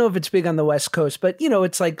 Yes. I don't know if it's big on the West Coast, but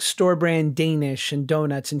it's like store brand Danish and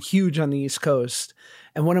donuts and huge on the East Coast.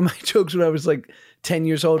 And one of my jokes when I was like 10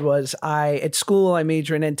 years old was at school, I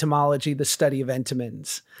major in entomology, the study of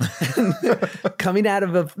Entenmann's. Coming out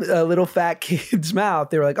of a little fat kid's mouth,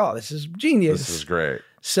 they were like, oh, this is genius. This is great.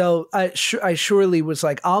 So I surely was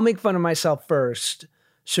like, I'll make fun of myself first,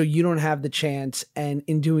 so you don't have the chance, and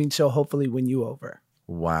in doing so, hopefully win you over.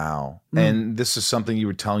 Wow. And this is something you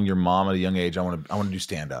were telling your mom at a young age, I want to do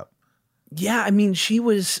stand-up. Yeah, I mean,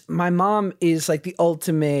 my mom is like the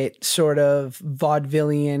ultimate sort of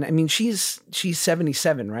vaudevillian. I mean, she's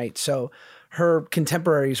 77, right? So her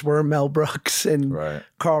contemporaries were Mel Brooks and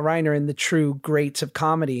Carl Reiner and the true greats of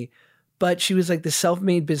comedy. But she was like the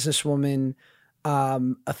self-made businesswoman,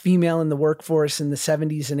 a female in the workforce in the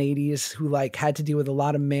 70s and 80s who like had to deal with a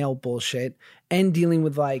lot of male bullshit and dealing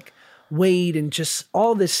with like weight and just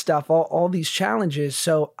all this stuff, all these challenges.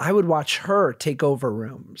 So I would watch her take over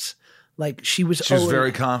rooms. Like she was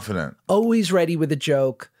very confident, always ready with a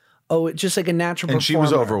joke. Oh, just like a natural performer. And she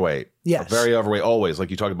was overweight. Yes. Very overweight, always. Like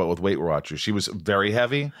you talked about with Weight Watchers. She was very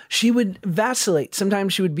heavy. She would vacillate.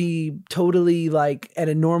 Sometimes she would be totally like at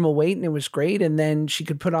a normal weight and it was great. And then she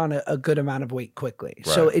could put on a good amount of weight quickly.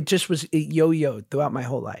 Right. So it yo-yoed throughout my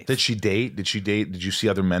whole life. Did she date? Did you see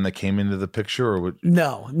other men that came into the picture? Or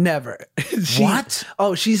No, never. What?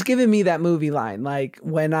 Oh, she's given me that movie line. Like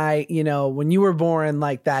when when you were born,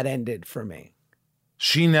 like that ended for me.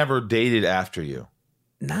 She never dated after you.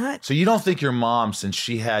 Not. So you don't think your mom, since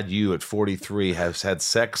she had you at 43, has had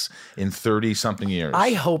sex in 30-something years?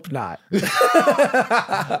 I hope not.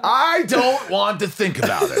 I don't want to think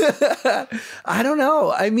about it. I don't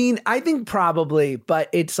know. I mean, I think probably, but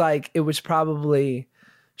it's like, it was probably,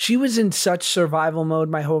 she was in such survival mode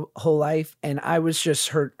my whole life. And I was just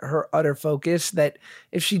her utter focus that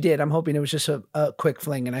if she did, I'm hoping it was just a quick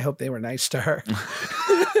fling, and I hope they were nice to her.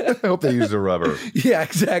 I hope they used a rubber. Yeah,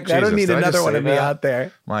 exactly. Jesus, I don't need another one to be out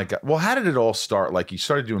there. My God. Well, how did it all start? Like you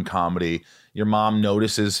started doing comedy. Your mom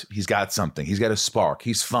notices he's got something. He's got a spark.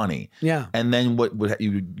 He's funny. Yeah. And then what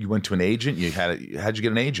you went to an agent? How'd you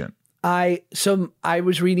get an agent? I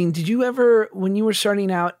was reading, did you ever, when you were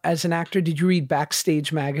starting out as an actor, did you read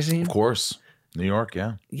Backstage Magazine? Of course. New York,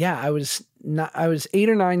 yeah. Yeah, I was 8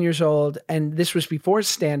 or 9 years old, and this was before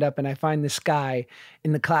stand-up, and I find this guy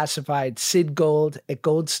in the classified, Sid Gold at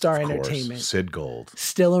Gold Star Entertainment. Sid Gold.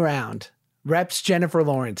 Still around. Reps Jennifer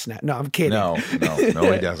Lawrence now. No, I'm kidding. No, he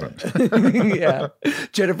doesn't. Yeah.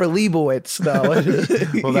 Jennifer Leibowitz,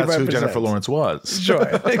 though. Well, that's who Jennifer Lawrence was. Sure,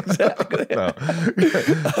 exactly.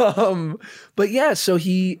 But yeah, so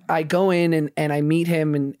I go in and I meet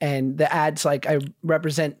him, and the ad's like, I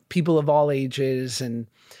represent people of all ages, and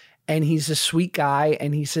he's a sweet guy,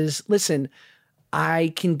 and he says, listen,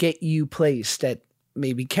 I can get you placed at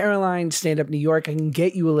maybe Caroline, Stand Up New York. I can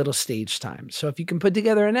get you a little stage time. So if you can put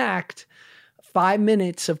together an act, 5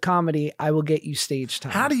 minutes of comedy, I will get you stage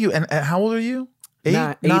time. How do you, and how old are you? 8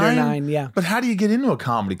 or 9, yeah. But how do you get into a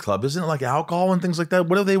comedy club? Isn't it like alcohol and things like that?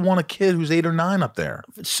 What do they want a kid who's 8 or 9 up there?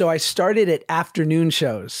 So I started at afternoon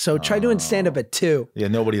shows. So try doing stand-up at 2. Yeah,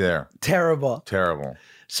 nobody there. Terrible.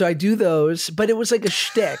 So I do those, but it was like a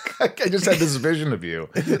shtick. I just had this vision of you.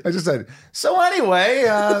 I just said, so anyway,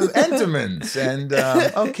 Entenmann's. And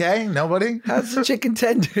okay, nobody? How's the chicken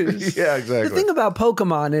tenders? Yeah, exactly. The thing about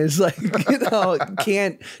Pokemon is like,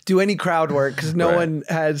 can't do any crowd work because no one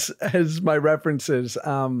has my references.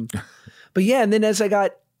 But yeah, and then as I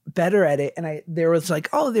got better at it, and there was like,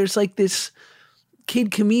 oh, there's like this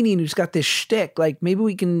kid comedian who's got this shtick. Like maybe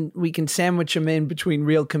we can sandwich him in between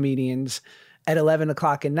real comedians. At 11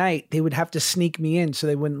 o'clock at night, they would have to sneak me in so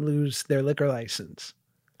they wouldn't lose their liquor license.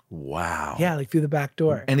 Wow. Yeah, like through the back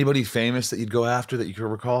door. Anybody famous that you'd go after that you could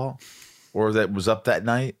recall? Or that was up that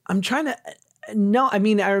night? I'm trying to... No, I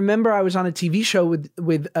mean, I remember I was on a TV show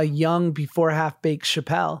with a young, before half-baked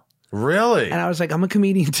Chappelle. Really? And I was like, I'm a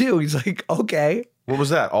comedian too. He's like, okay. What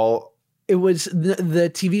was that? It was, the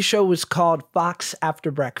TV show was called Fox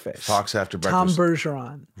After Breakfast. Fox After Tom Breakfast.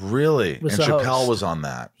 Bergeron. Really? And was the Chappelle host. was on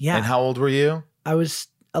that. Yeah. And how old were you? I was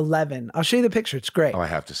 11. I'll show you the picture. It's great. Oh, I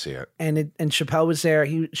have to see it. And Chappelle was there.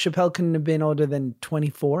 Chappelle couldn't have been older than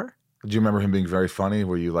 24. Do you remember him being very funny?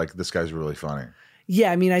 Were you like, this guy's really funny?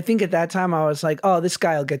 Yeah, I mean, I think at that time I was like, oh, this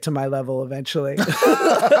guy will get to my level eventually.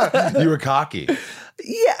 You were cocky.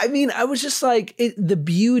 Yeah, I mean, I was just like, the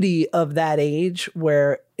beauty of that age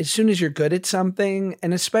where as soon as you're good at something,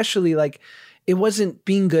 and especially like, it wasn't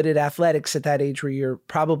being good at athletics at that age where you're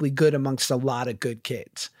probably good amongst a lot of good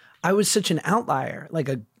kids. I was such an outlier, like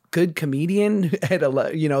a good comedian at a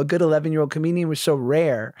good 11-year-old comedian was so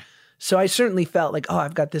rare. So I certainly felt like, oh,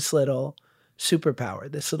 I've got this little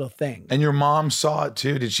superpower, this little thing. And your mom saw it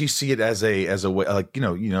too. Did she see it as a way, like, you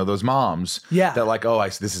know those moms that like, oh,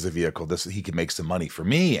 this is a vehicle. He could make some money for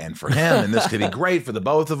me and for him, and this could be great for the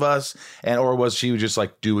both of us. Or was she just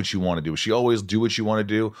like, do what you want to do? Was she always do what you want to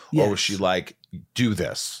do, or was she like, do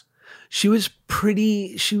this? She was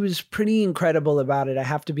pretty incredible about it. I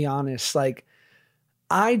have to be honest. Like,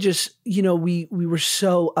 I just, we were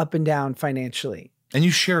so up and down financially. And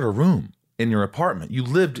you shared a room in your apartment. You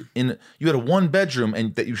had a 1-bedroom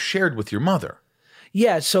and that you shared with your mother.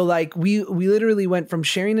 Yeah. So like we literally went from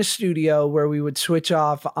sharing a studio where we would switch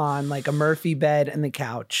off on like a Murphy bed and the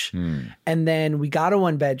couch. And then we got a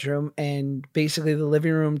 1-bedroom, and basically the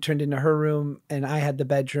living room turned into her room and I had the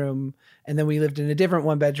bedroom. And then we lived in a different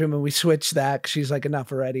 1-bedroom and we switched that. 'Cause she's like,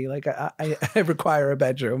 enough already. Like I require a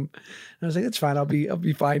bedroom. And I was like, it's fine. I'll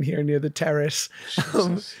be fine here near the terrace.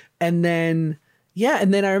 And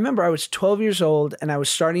then I remember I was 12 years old and I was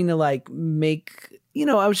starting to like make,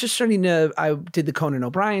 I did the Conan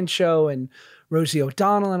O'Brien show and Rosie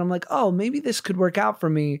O'Donnell. And I'm like, oh, maybe this could work out for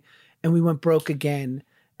me. And we went broke again.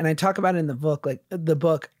 And I talk about it in the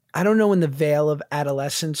book, I don't know when the veil of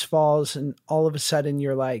adolescence falls and all of a sudden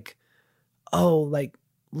you're like, oh, like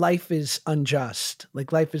life is unjust.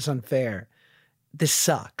 Like life is unfair. This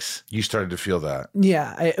sucks. You started to feel that.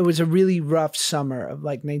 Yeah. It was a really rough summer of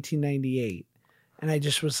like 1998. And I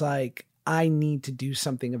just was like, I need to do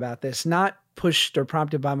something about this. Not pushed or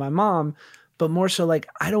prompted by my mom, but more so like,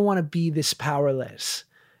 I don't want to be this powerless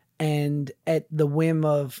and at the whim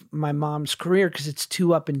of my mom's career because it's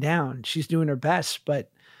too up and down. She's doing her best,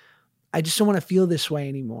 but I just don't want to feel this way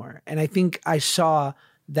anymore. And I think I saw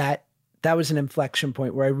that was an inflection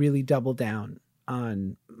point where I really doubled down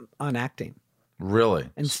on acting. Really?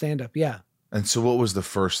 And stand-up, yeah. And so what was the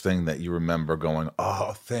first thing that you remember going,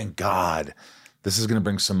 oh, thank God, this is going to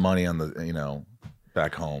bring some money on the,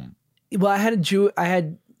 back home? Well, I had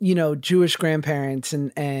Jewish grandparents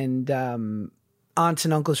and aunts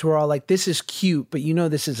and uncles who were all like, this is cute, but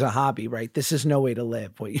this is a hobby, right? This is no way to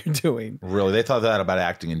live what you're doing. Really? They thought that about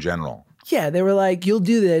acting in general? Yeah. They were like, you'll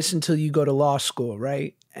do this until you go to law school,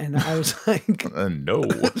 right? And I was like, no.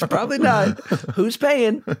 It's probably not. Who's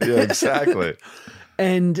paying? Yeah, exactly.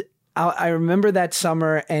 And I remember that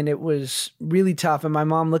summer and it was really tough. And my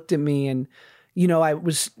mom looked at me and, I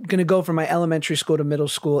was going to go from my elementary school to middle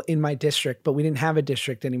school in my district, but we didn't have a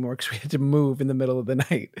district anymore because we had to move in the middle of the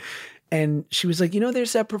night. And she was like,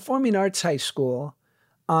 there's that performing arts high school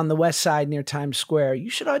on the west side near Times Square. You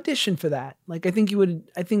should audition for that. Like, I think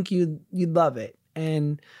you'd love it.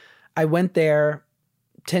 And I went there.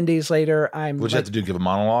 10 days later, What'd you have to do? Give a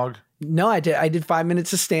monologue? No, I did 5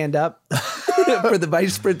 minutes of stand up for the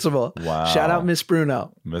vice principal. Wow. Shout out Miss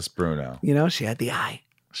Bruno. Miss Bruno. She had the eye.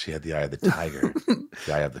 She had the eye of the tiger,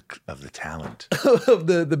 the eye of the talent. Of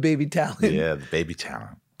the baby talent. Yeah, the baby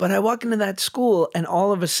talent. But I walk into that school and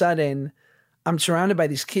all of a sudden I'm surrounded by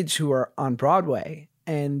these kids who are on Broadway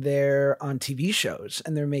and they're on TV shows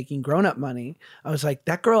and they're making grown-up money. I was like,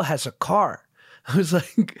 that girl has a car. I was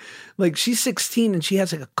like she's 16 and she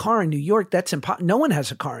has like a car in New York. That's impossible. No one has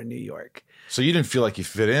a car in New York. So you didn't feel like you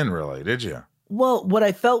fit in, really, did you? Well, what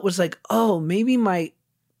I felt was like, oh, maybe my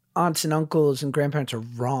aunts and uncles and grandparents are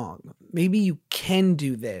wrong. Maybe you can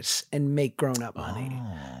do this and make grown-up money.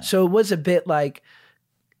 Oh. So it was a bit like,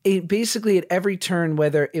 it basically at every turn,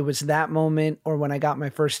 whether it was that moment or when I got my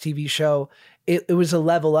first TV show, it was a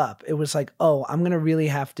level up. It was like, oh, I'm going to really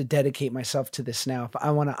have to dedicate myself to this now if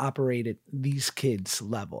I want to operate at these kids'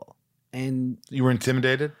 level. And you were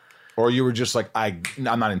intimidated? Or you were just like, I'm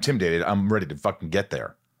not intimidated. I'm ready to fucking get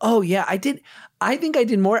there. Oh, yeah, I did. I think I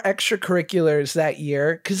did more extracurriculars that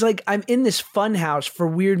year because, like, I'm in this fun house for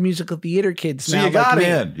weird musical theater kids so now. You got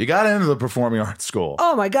in. You got into the performing arts school.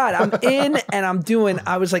 Oh, my God. I'm in and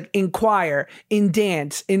I was like in choir, in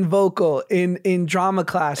dance, in vocal, in drama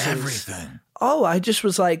classes. Everything. Oh, I just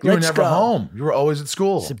was like, you let's were never go. home. You were always at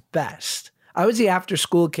school. It's the best. I was the after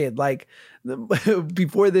school kid. Like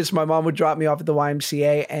before this, my mom would drop me off at the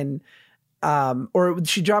YMCA and or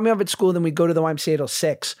she'd drop me off at school, then we'd go to the YMCA till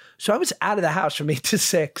 6. So I was out of the house from 8 to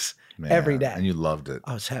 6 every day. And you loved it.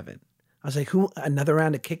 Oh, it was heaven. I was like, who, another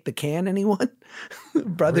round to kick the can, anyone?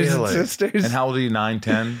 Brothers Really? and sisters. And how old are you, 9,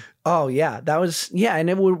 10? Oh, yeah. That was, yeah. And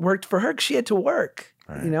it worked for her because she had to work.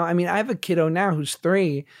 Right. You know, I mean, I have a kiddo now who's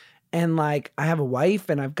 3 and like I have a wife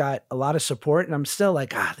and I've got a lot of support and I'm still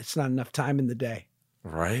like, that's not enough time in the day.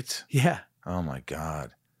 Right? Yeah. Oh my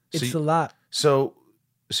God. It's a lot. So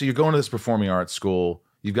you're going to this performing arts school.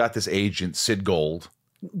 You've got this agent, Sid Gold.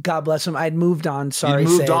 God bless him. I'd moved on. Sorry, you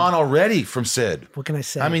moved Sid. on already from Sid. What can I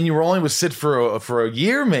say? I mean, you were only with Sid for a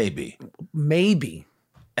year, maybe. Maybe.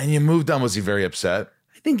 And you moved on. Was he very upset?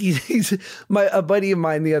 I think he's a buddy of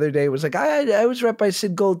mine the other day was like, I was rep by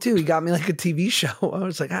Sid Gold too. He got me like a TV show. I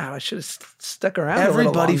was like, I should have stuck around.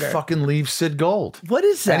 Everybody a little fucking leaves Sid Gold. What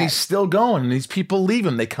is that? And he's still going. And these people leave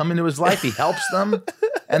him. They come into his life. He helps them,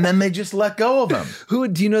 and then they just let go of him. Who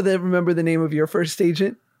do you know that remember the name of your first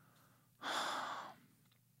agent?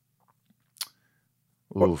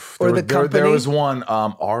 Oof. Or the company? There was one,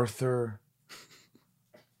 Arthur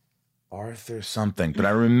something. But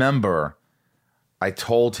I remember I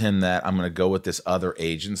told him that I'm going to go with this other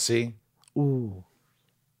agency. Ooh.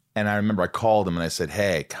 And I remember I called him and I said,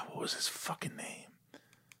 hey, God, what was his fucking name?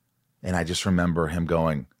 And I just remember him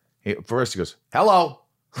going, first he goes, hello.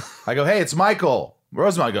 I go, hey, it's Michael.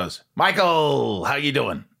 Rosemont goes, Michael, how you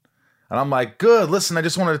doing? And I'm like, good. Listen, I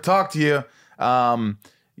just wanted to talk to you.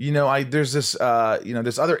 There's this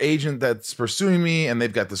other agent that's pursuing me and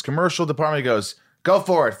they've got this commercial department. He goes, go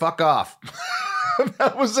for it. Fuck off.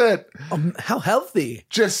 That was it. How healthy.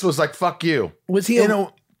 Just was like, fuck you. Was he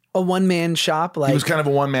a one-man shop? Like, he was kind of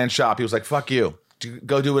a one-man shop. He was like, fuck you.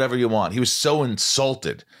 Go do whatever you want. He was so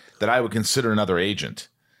insulted that I would consider another agent.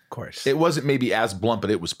 Of course. It wasn't maybe as blunt,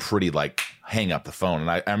 but it was pretty like hang up the phone.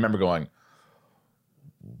 And I remember going,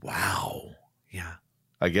 wow. Yeah.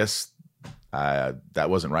 I guess that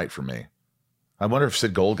wasn't right for me. I wonder if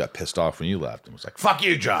Sid Gold got pissed off when you left and was like, fuck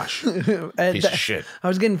you, Josh. Piece of shit. I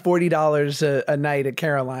was getting $40 a night at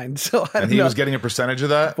Caroline. So I don't know. And he was getting a percentage of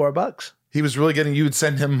that? $4. He was really getting, you would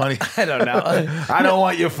send him money. I don't know. I don't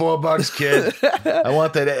want your $4, kid. I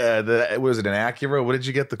want that. Was it an Acura? What did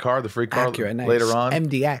you get? The car, the free car Acura, nice. later on?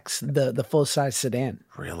 MDX, the full size sedan.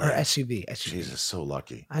 Really? Or SUV. Jesus, so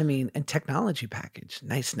lucky. I mean, and technology package.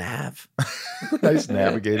 Nice nav. Nice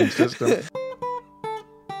navigating system.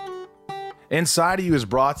 Inside of You is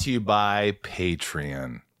brought to you by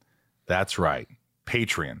Patreon. That's right.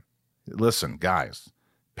 Patreon. Listen, guys.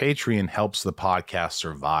 Patreon helps the podcast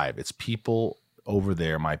survive. It's people over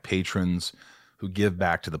there, my patrons, who give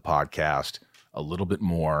back to the podcast a little bit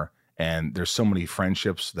more. And there's so many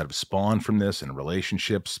friendships that have spawned from this and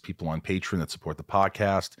relationships, people on Patreon that support the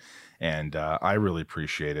podcast. And I really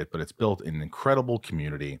appreciate it. But it's built an incredible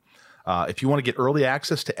community. If you want to get early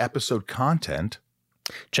access to episode content,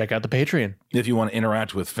 check out the Patreon. if you want to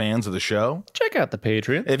interact with fans of the show, Check out the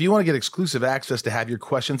Patreon. if you want to get exclusive access to have your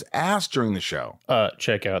questions asked during the show,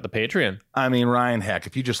 Check out the Patreon. I mean, Ryan, heck,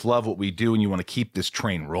 if you just love what we do and you want to keep this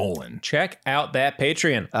train rolling, Check out that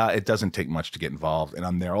Patreon. it doesn't take much to get involved. And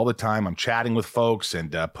I'm there all the time. I'm chatting with folks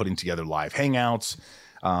and putting together live hangouts.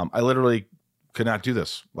 I literally could not do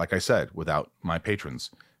this, like I said, without my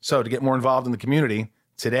patrons. So to get more involved in the community,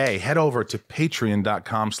 today, head over to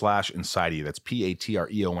patreon.com/insideofyou. That's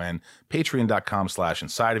Patreon,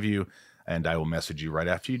 patreon.com/insideofyou. And I will message you right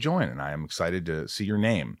after you join. And I am excited to see your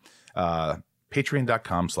name.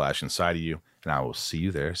 Patreon.com/insideofyou. And I will see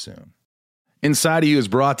you there soon. Inside of You is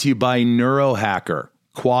brought to you by Neurohacker,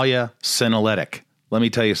 Qualia Senolytic. Let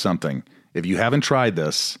me tell you something. If you haven't tried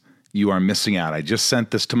this, you are missing out. I just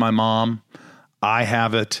sent this to my mom. I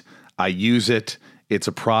have it. I use it. It's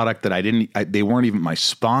a product that they weren't even my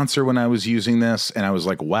sponsor when I was using this. And I was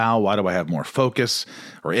like, wow, why do I have more focus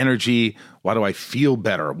or energy? Why do I feel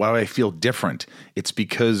better? Why do I feel different? It's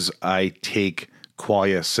because I take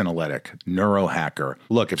Qualia Senolytic, Neurohacker.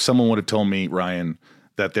 Look, if someone would have told me, Ryan,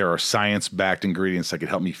 that there are science-backed ingredients that could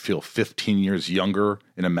help me feel 15 years younger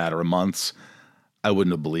in a matter of months, I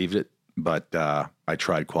wouldn't have believed it. But I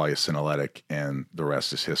tried Qualia Senolytic, and the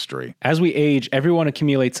rest is history. As we age, everyone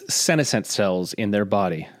accumulates senescent cells in their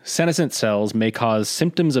body. Senescent cells may cause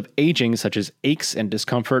symptoms of aging, such as aches and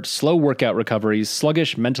discomfort, slow workout recoveries,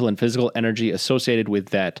 sluggish mental and physical energy associated with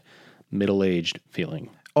that middle-aged feeling.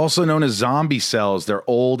 Also known as zombie cells, they're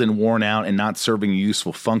old and worn out and not serving a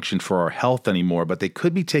useful function for our health anymore, but they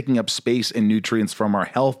could be taking up space and nutrients from our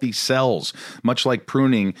healthy cells. Much like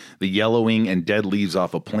pruning the yellowing and dead leaves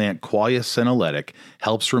off a plant, Qualia Senolytic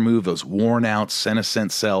helps remove those worn out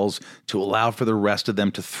senescent cells to allow for the rest of them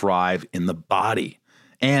to thrive in the body.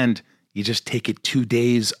 And you just take it 2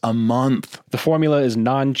 days a month. The formula is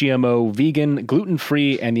non-GMO, vegan,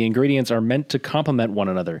 gluten-free, and the ingredients are meant to complement one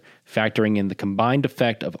another, factoring in the combined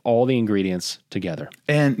effect of all the ingredients together.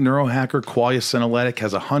 And Neurohacker Qualia Senolytic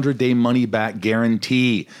has a 100-day money-back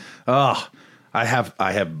guarantee. I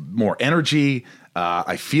have more energy.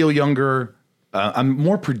 I feel younger. I'm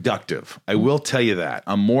more productive. I will tell you that.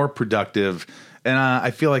 I'm more productive, and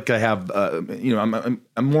I feel like I have. I'm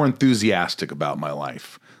more enthusiastic about my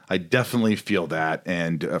life. I definitely feel that.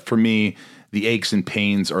 And for me, the aches and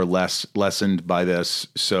pains are lessened by this.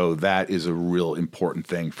 So that is a real important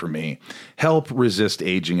thing for me. Help resist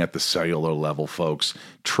aging at the cellular level, folks.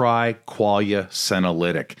 Try Qualia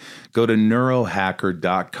Senolytic. Go to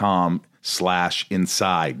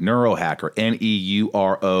neurohacker.com/inside. Neurohacker,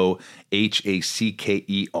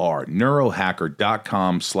 NEUROHACKER.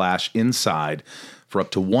 Neurohacker.com/inside. for up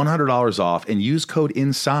to $100 off, and use code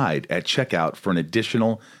INSIDE at checkout for an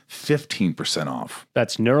additional 15% off.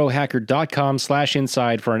 That's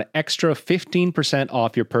neurohacker.com/inside for an extra 15%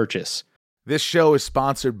 off your purchase. This show is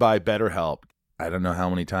sponsored by BetterHelp. I don't know how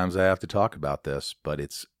many times I have to talk about this, but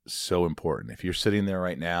it's so important. If you're sitting there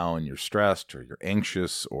right now and you're stressed or you're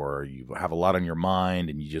anxious or you have a lot on your mind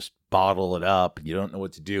and you just bottle it up and you don't know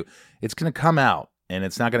what to do, it's going to come out, and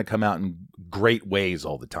it's not going to come out in great ways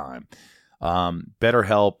all the time.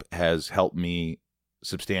 BetterHelp has helped me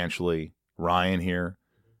substantially. Ryan here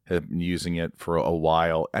have been using it for a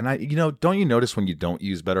while. And don't you notice when you don't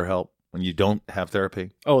use BetterHelp, when you don't have therapy?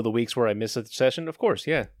 Oh, the weeks where I miss a session? Of course,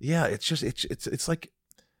 yeah. Yeah, it's like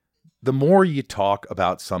the more you talk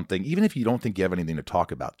about something, even if you don't think you have anything to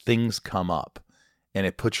talk about, things come up and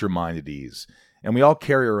it puts your mind at ease. And we all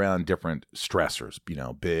carry around different stressors,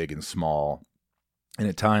 big and small. And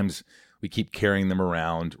at times we keep carrying them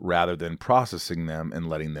around rather than processing them and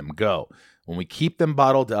letting them go. When we keep them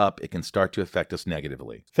bottled up, it can start to affect us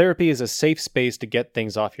negatively. Therapy is a safe space to get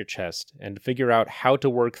things off your chest and to figure out how to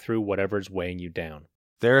work through whatever's weighing you down.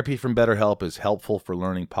 Therapy from BetterHelp is helpful for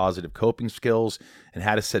learning positive coping skills and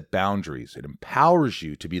how to set boundaries. It empowers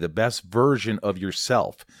you to be the best version of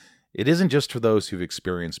yourself. It isn't just for those who've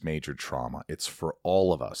experienced major trauma. It's for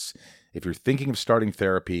all of us. If you're thinking of starting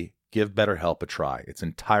therapy, give BetterHelp a try. It's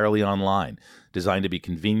entirely online, designed to be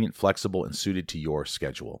convenient, flexible, and suited to your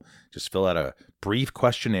schedule. Just fill out a brief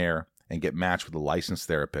questionnaire and get matched with a licensed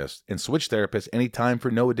therapist, and switch therapists anytime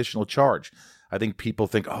for no additional charge. I think people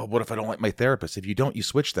think, oh, what if I don't like my therapist? If you don't, you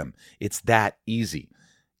switch them. It's that easy.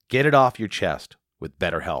 Get it off your chest with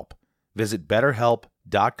BetterHelp. Visit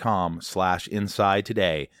BetterHelp.com/inside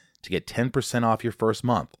today to get 10% off your first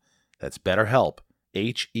month. That's BetterHelp,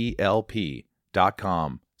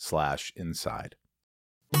 HELP.com/inside.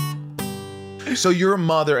 So you're a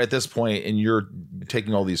mother at this point, and you're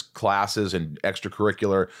taking all these classes and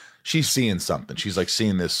extracurricular. She's seeing something. She's like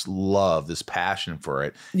seeing this love, this passion for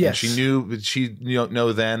it. Yes. And she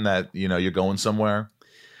know then that, you're going somewhere.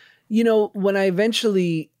 When I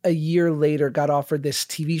eventually, a year later, got offered this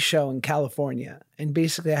TV show in California, and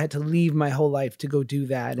basically I had to leave my whole life to go do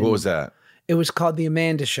that. What was that? It was called The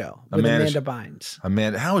Amanda Show with Amanda Bynes.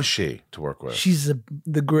 Amanda, how is she to work with? She's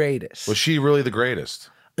the greatest. Was she really the greatest?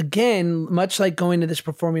 Again, much like going to this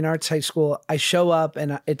performing arts high school, I show up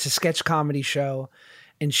and it's a sketch comedy show,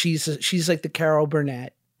 and she's like the Carol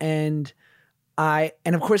Burnett, and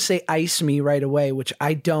of course they ice me right away, which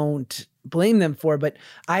I don't blame them for, but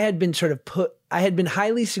I had been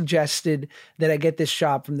highly suggested that I get this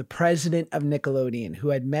job from the president of Nickelodeon, who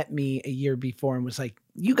had met me a year before and was like,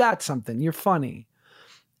 you got something, you're funny.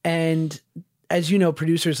 And as you know,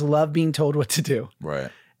 producers love being told what to do. Right.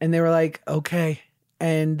 And they were like, okay.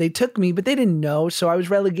 and they took me, but they didn't know. So I was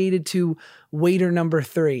relegated to waiter number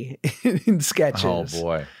 3 in sketches. Oh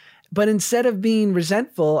boy. But instead of being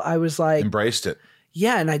resentful, I was like, Embraced it.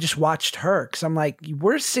 yeah. And I just watched her because I'm like,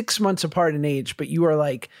 we're 6 months apart in age, but you are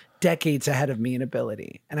like decades ahead of me in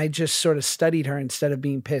ability. And I just sort of studied her instead of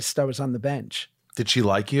being pissed I was on the bench. Did she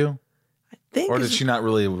like you? Think Or did she not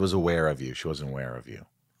really was aware of you? She wasn't aware of you.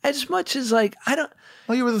 as much as like, I don't,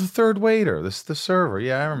 Well, you were the third waiter, the server.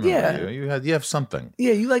 Yeah, I remember Yeah. you. You have something.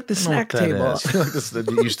 yeah, you like the I don't know snack what that table. is. You like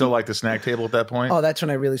this- you still like the snack table at that point? Oh, that's when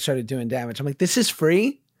I really started doing damage. I'm like, this is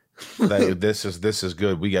free. This is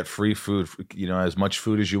good. We get free food, as much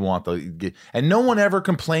food as you want. And no one ever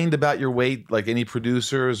complained about your weight, like any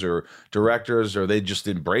producers or directors, or they just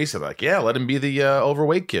embrace it. Like, yeah, let him be the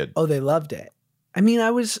overweight kid. Oh, they loved it. I mean,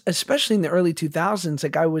 I was, especially in the early 2000s,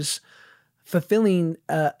 like I was fulfilling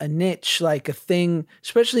a niche, like a thing,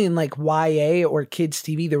 especially in like YA or kids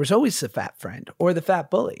TV. There was always the fat friend or the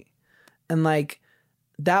fat bully. And like,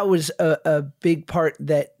 that was a big part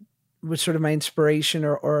that was sort of my inspiration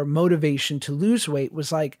or motivation to lose weight,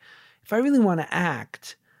 was like, if I really want to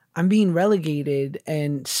act, I'm being relegated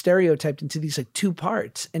and stereotyped into these like 2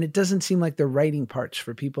 parts. And it doesn't seem like they're writing parts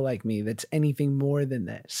for people like me that's anything more than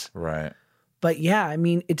this. Right. But yeah, I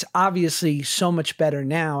mean, it's obviously so much better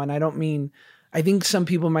now. And I think some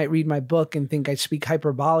people might read my book and think I speak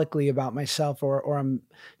hyperbolically about myself or I'm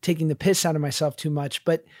taking the piss out of myself too much.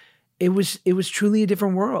 But it was truly a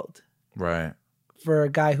different world Right. for a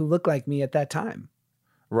guy who looked like me at that time.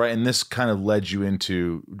 Right. And this kind of led you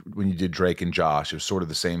into when you did Drake and Josh. It was sort of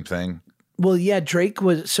the same thing. Well, yeah,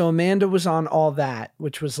 Amanda was on All That,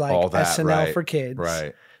 which was like All That, SNL right, for kids.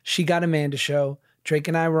 Right. She got Amanda Show. Drake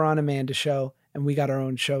and I were on Amanda Show, and we got our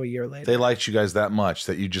own show a year later. They liked you guys that much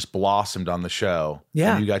that you just blossomed on the show.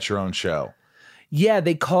 Yeah. And you got your own show. Yeah,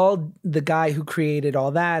 they called the guy who created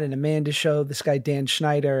All That and Amanda Show, this guy Dan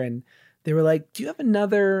Schneider, and they were like, do you have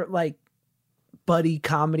another like buddy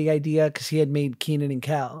comedy idea? Because he had made Kenan and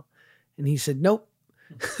Kel. And he said, nope.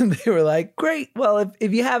 And they were like, great. Well,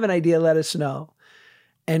 if you have an idea, let us know.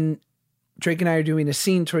 And Drake and I are doing a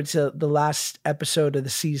scene towards the last episode of the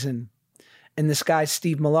season. And this guy,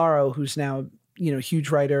 Steve Milaro, who's now, huge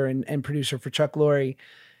writer and producer for Chuck Lorre,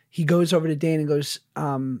 he goes over to Dan and goes,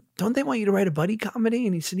 don't they want you to write a buddy comedy?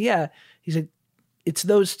 And he said, yeah. He said, it's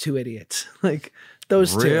those 2 idiots. Like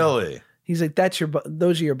those 2. Really? He's like,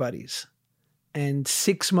 those are your buddies. And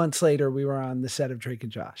 6 months later, we were on the set of Drake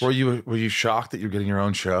and Josh. Were you shocked that you're getting your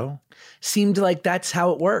own show? Seemed like that's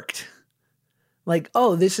how it worked. Like,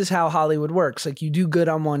 oh, this is how Hollywood works. Like you do good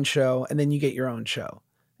on one show and then you get your own show,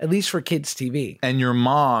 at least for kids TV. And your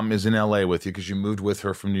mom is in LA with you because you moved with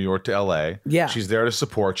her from New York to LA. Yeah. She's there to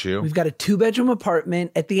support you. We've got a 2-bedroom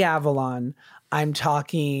apartment at the Avalon. I'm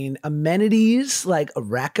talking amenities like a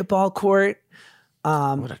racquetball court,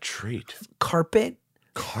 What a treat. carpet,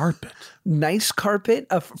 Nice carpet.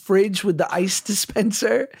 a fridge with the ice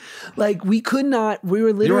dispenser. Like we were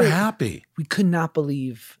literally, You were happy. we could not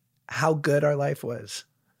believe how good our life was.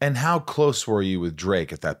 And how close were you with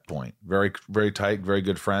Drake at that point? Very, very tight, very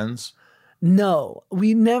good friends? No,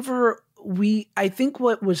 I think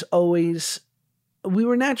what was always, we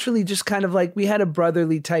were naturally just kind of like, we had a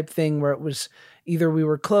brotherly type thing where it was either we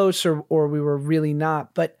were close or we were really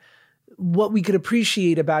not. But what we could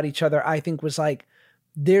appreciate about each other, I think, was like,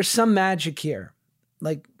 there's some magic here.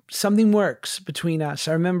 Like something works between us.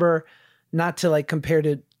 I remember, not to like compare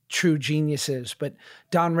to true geniuses, but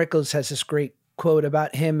Don Rickles has this great quote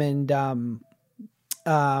about him and oh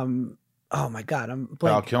my God, I'm blanking.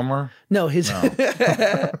 Val Kilmer? No, his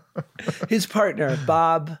partner,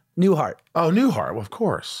 Bob Newhart. Oh, Newhart, of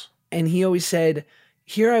course. And he always said,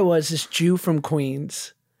 here I was, this Jew from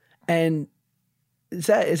Queens. And is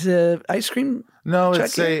a ice cream? No,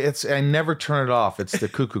 Check it's I never turn it off. It's the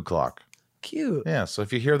cuckoo clock. Cute. Yeah, so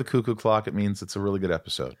if you hear the cuckoo clock, it means it's a really good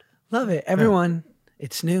episode. Love it. Everyone,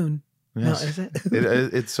 it's noon. Yes. No, is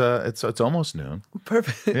it? It's almost noon.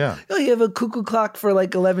 Perfect. Yeah. Oh, you have a cuckoo clock for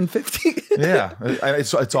like 11:50. Yeah,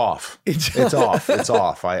 it's off. It's off. It's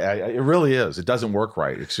off. It really is. It doesn't work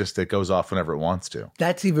right. It's just it goes off whenever it wants to.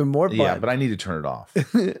 That's even more fun. Yeah, but I need to turn it off.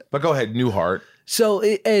 But go ahead, Newhart. So,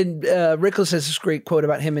 Rickles has this great quote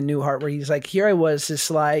about him and Newhart where he's like, here I was,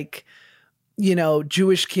 this like,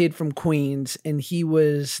 Jewish kid from Queens, and he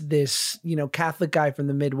was this, Catholic guy from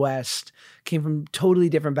the Midwest, came from totally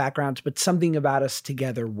different backgrounds, but something about us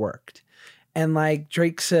together worked. And like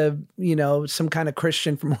Drake's some kind of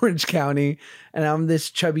Christian from Orange County, and I'm this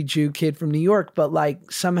chubby Jew kid from New York, but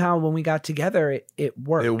like somehow when we got together, it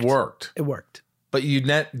worked. It worked. But you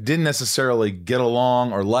didn't necessarily get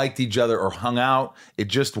along or liked each other or hung out. It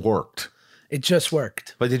just worked. It just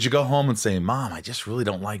worked. But did you go home and say, Mom, I just really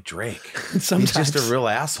don't like Drake. Sometimes. He's just a real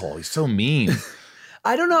asshole. He's so mean.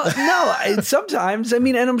 I don't know. No, sometimes. I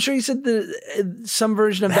mean, and I'm sure you said some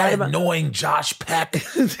version of that about annoying Josh Peck.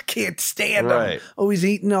 Can't stand Right. him. Always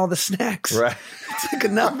eating all the snacks. Right. It's like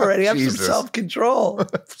enough already. Have some Jesus. self-control.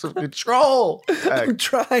 Some control. I'm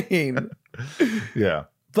trying. Yeah.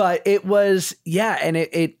 But it was, yeah, and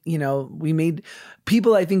it we made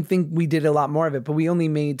people I think we did a lot more of it, but we only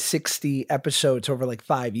made 60 episodes over like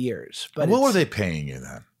 5 years. But What were they paying you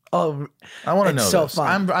then? Oh, I want to know it's so this.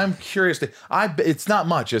 fun. I'm curious. It's not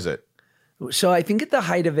much, is it? So I think at the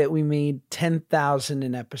height of it, we made 10,000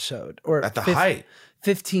 an episode, or At the height?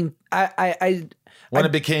 15. When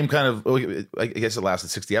it became kind of, I guess it lasted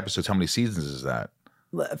 60 episodes. How many seasons is that?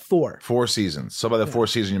 4. 4 seasons. So by the 4th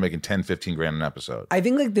season, you're making 10, 15 grand an episode. I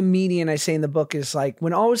think like the median I say in the book is like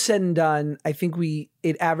when all was said and done, I think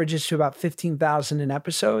it averages to about 15,000 an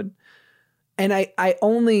episode. And I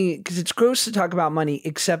only, because it's gross to talk about money,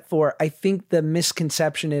 except for I think the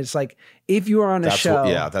misconception is like if you are on a show.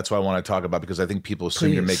 That's what I want to talk about, because I think people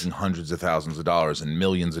assume you're Please. making hundreds of thousands of dollars and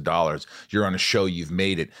millions of dollars. You're on a show, you've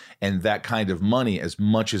made it. And that kind of money, as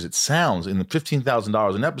much as it sounds, in the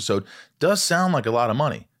 $15,000 an episode, does sound like a lot of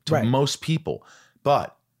money to Right. most people.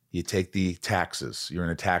 But you take the taxes, you're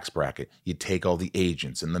in a tax bracket, you take all the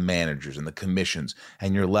agents and the managers and the commissions,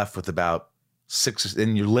 and you're left with about 6,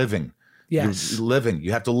 and you're living. Yes. You're living.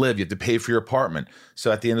 You have to live. You have to pay for your apartment.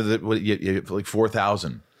 So at the end of you have like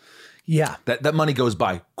 $4,000. Yeah. That money goes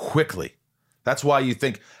by quickly. That's why you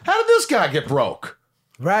think, how did this guy get broke?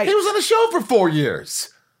 Right. He was on the show for 4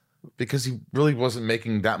 years. Because he really wasn't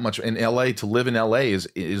making that much. In LA, to live in LA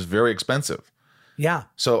is very expensive. Yeah.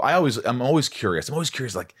 So I'm always curious.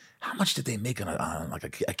 Like, how much did they make on like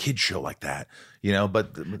a kid show like that? You know,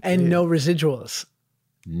 but And no residuals.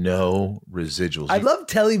 no residuals. I love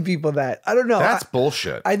telling people that. I don't know. That's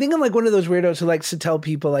bullshit. I think I'm like one of those weirdos who likes to tell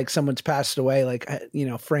people like someone's passed away, like,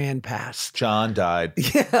 Fran passed. John died.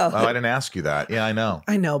 Yeah. Oh, I didn't ask you that. Yeah, I know.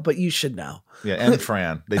 I know, but you should know. Yeah, and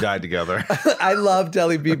Fran, they died together. I love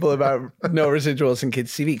telling people about no residuals in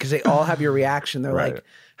kids TV because they all have your reaction. They're Right. like,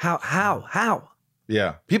 how?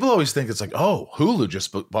 Yeah, people always think it's like, oh, Hulu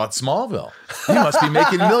just bought Smallville. You must be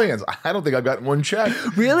making millions. I don't think I've gotten one check.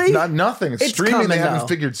 Really? Nothing. It's streaming. coming, They haven't though.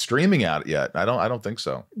 figured streaming out yet. I don't think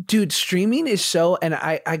so. Dude, streaming is so, and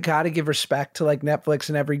I gotta give respect to like Netflix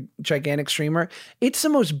and every gigantic streamer. It's the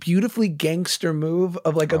most beautifully gangster move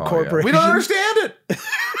of like a Oh, yeah. corporation. We don't understand it.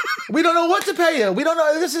 We don't know what to pay you. We don't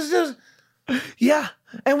know. This is just. Yeah,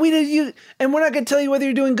 and we're not gonna tell you whether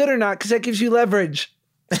you're doing good or not because that gives you leverage.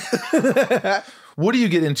 What do you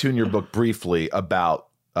get into in your book briefly about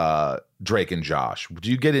Drake and Josh?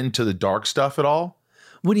 Do you get into the dark stuff at all?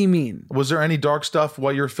 What do you mean? Was there any dark stuff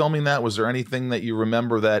while you were filming that? Was there anything that you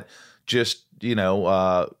remember that just,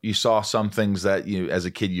 you saw some things that you, as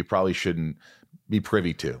a kid, you probably shouldn't be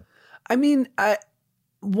privy to? I mean,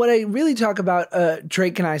 what I really talk about,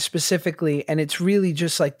 Drake and I specifically, and it's really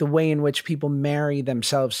just like the way in which people marry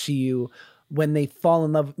themselves to you when they fall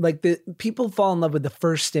in love. Like the people fall in love with the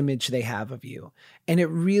first image they have of you. And it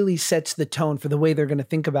really sets the tone for the way they're going to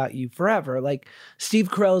think about you forever. Like Steve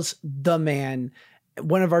Carell's the man,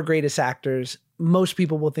 one of our greatest actors. Most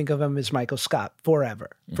people will think of him as Michael Scott forever,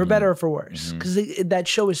 for better or for worse, because that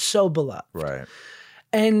show is so beloved. Right.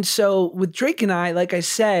 And so with Drake and I, like I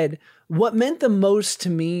said, what meant the most to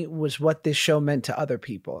me was what this show meant to other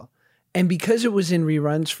people. And because it was in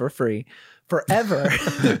reruns for free forever,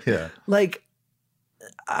 Yeah. like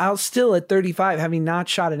I'll still at 35, having not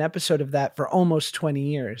shot an episode of that for almost 20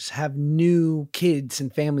 years, have new kids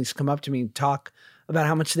and families come up to me and talk about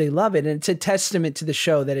how much they love it. And it's a testament to the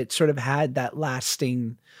show that it sort of had that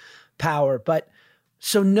lasting power. But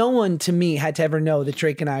so no one to me had to ever know that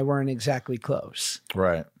Drake and I weren't exactly close.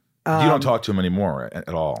 Right. You don't talk to him anymore at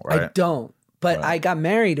all, right? I don't. But Right. I got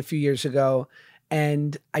married a few years ago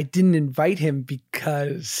and I didn't invite him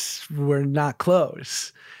because we're not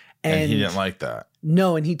close. And he didn't like that.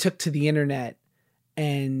 No, and he took to the internet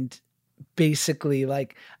and basically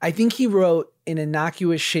like I think he wrote an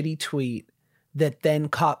innocuous shitty tweet that then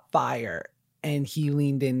caught fire and he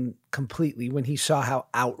leaned in completely when he saw how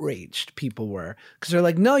outraged people were because they're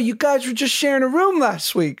like, no, you guys were just sharing a room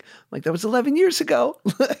last week. I'm like, that was 11 years ago.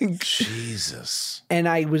 Like, Jesus. and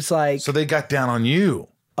I was like, So they got down on you.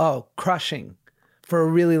 oh, crushing for a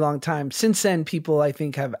really long time. Since then, people I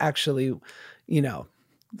think have actually,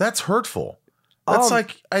 That's hurtful. That's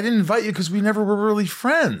like, I didn't invite you because we never were really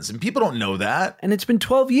friends. And people don't know that. and it's been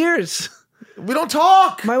 12 years. We don't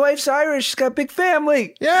talk. My wife's Irish. She's got a big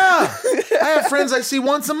family. Yeah. I have friends I see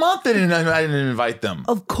once a month and I didn't invite them.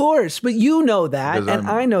 Of course. But you know that. Because And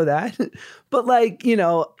I know that. But like,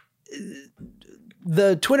 the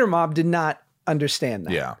Twitter mob did not understand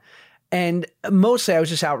that. Yeah. And mostly I was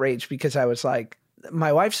just outraged because I was like,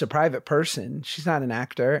 my wife's a private person. She's not an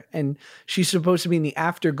actor. And she's supposed to be in the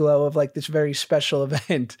afterglow of like this very special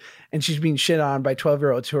event. And she's being shit on by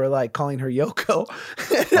 12-year-olds who are like calling her Yoko.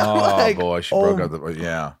 Oh, boy. She broke out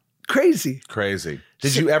yeah. Crazy. Crazy.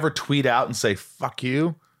 Did you ever tweet out and say, fuck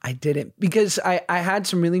you? I didn't, because I had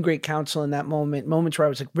some really great counsel in that moments where I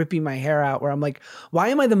was like ripping my hair out, where I'm like, why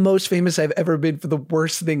am I the most famous I've ever been for the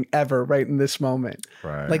worst thing ever right in this moment?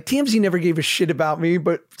 Right. Like TMZ never gave a shit about me,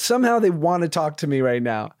 but somehow they want to talk to me right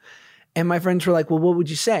now. And my friends were like, well, what would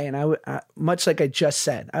you say? And I much like I just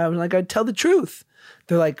said, I was like, I'd tell the truth.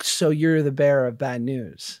 They're like, so you're the bearer of bad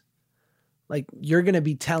news. Like, you're going to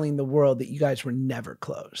be telling the world that you guys were never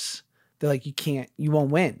close. They're like, you won't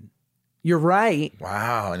win. You're right.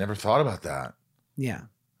 Wow. I never thought about that. Yeah.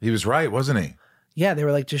 He was right, wasn't he? Yeah, they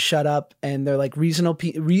were like, just shut up. And they're like,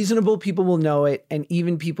 reasonable people will know it. And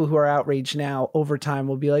even people who are outraged now over time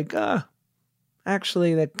will be like,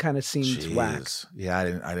 actually, that kind of seems whack. Yeah,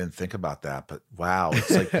 I didn't think about that. But wow,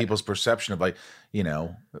 it's like people's perception of like,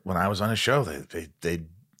 when I was on a show,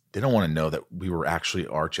 they don't want to know that we were actually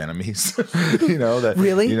arch enemies. That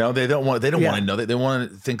really, they don't want to know that. They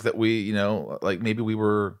want to think that we, like maybe we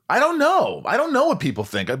were. I don't know what people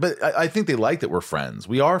think, but I think they like that we're friends.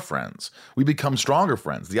 We are friends. We become stronger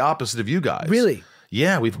friends. The opposite of you guys. Really?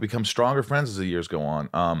 Yeah, we've become stronger friends as the years go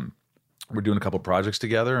on. We're doing a couple projects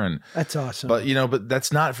together, and that's awesome. But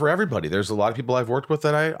that's not for everybody. There's a lot of people I've worked with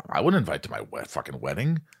that I wouldn't invite to my fucking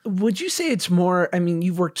wedding. Would you say it's more? I mean,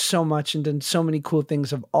 you've worked so much and done so many cool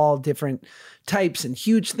things of all different types and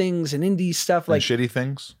huge things and indie stuff, like and shitty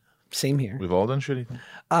things. Same here. We've all done shitty things.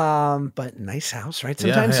 But nice house, right?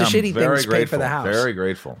 Sometimes the shitty things pay for the house. Very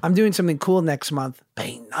grateful. I'm doing something cool next month.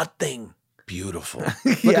 Pay nothing. Beautiful.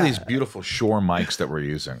 Look at these beautiful Shure mics that we're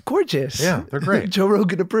using. Gorgeous. Yeah, they're great. Joe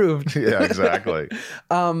Rogan approved. Yeah, exactly.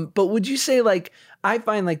 But would you say, like, I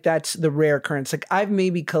find like that's the rare occurrence. Like, I've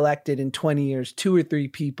maybe collected in 20 years 2 or 3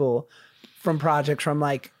 people from projects where I'm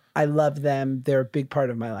like, I love them. They're a big part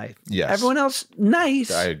of my life. Yes. Everyone else,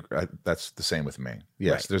 nice. I that's the same with me.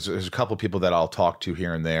 Yes. Right. There's a couple of people that I'll talk to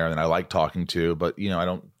here and there and I like talking to, but I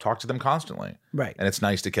don't talk to them constantly. Right. And it's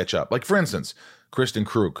nice to catch up. Like, for instance, Kristen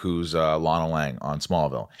Kruk, who's Lana Lang on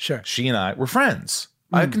Smallville. Sure. She and I were friends.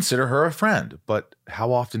 I consider her a friend, but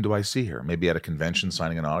how often do I see her? Maybe at a convention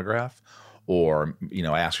signing an autograph, or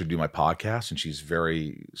I ask her to do my podcast and she's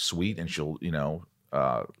very sweet and she'll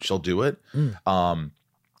do it.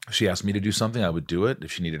 She asked me to do something, I would do it.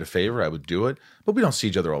 If she needed a favor, I would do it. But we don't see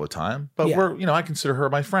each other all the time. But I consider her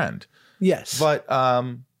my friend. Yes. But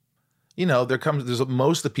there's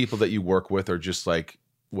most of the people that you work with are just like,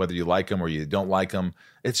 whether you like them or you don't like them,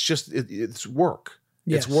 it's just it's work.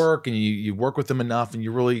 Yes. It's work, and you work with them enough, and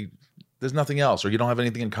there's nothing else, or you don't have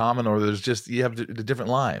anything in common, or there's just you have the different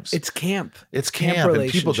lives. It's camp. It's camp, and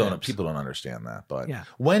people don't understand that. But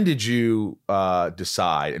when did you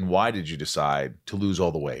decide, and why did you decide to lose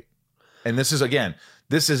all the weight? And this is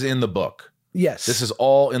in the book. Yes, this is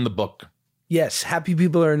all in the book. Yes, happy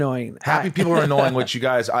people are annoying. Happy people are annoying. Which you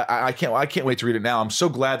guys, I can't wait to read it now. I'm so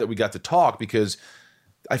glad that we got to talk because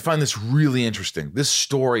I find this really interesting. This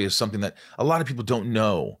story is something that a lot of people don't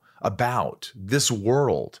know about, this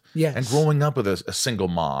world. Yes. And growing up with a single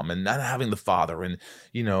mom and not having the father, and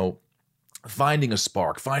finding a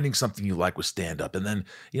spark, finding something you like with stand-up, and then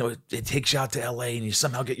it takes you out to LA and you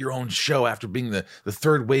somehow get your own show after being the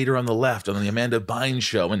third waiter on the left on the Amanda Bynes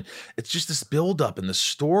show, and it's just this build-up and this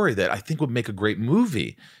story that I think would make a great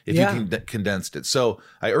movie if you condensed it. So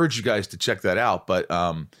I urge you guys to check that out. But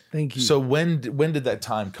thank you. So when did that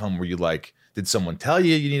time come where you like, did someone tell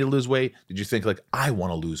you need to lose weight? Did you think like, I want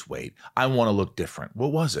to lose weight, I want to look different?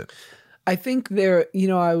 What was it? I think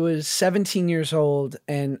I was 17 years old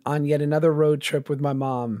and on yet another road trip with my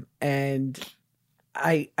mom. And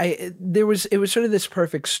it was sort of this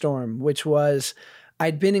perfect storm, which was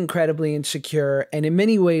I'd been incredibly insecure. And in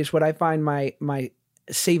many ways, what I find my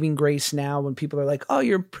saving grace now when people are like, oh,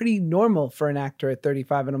 you're pretty normal for an actor at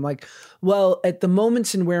 35. And I'm like, well, at the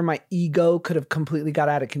moments in where my ego could have completely got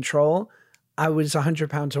out of control, I was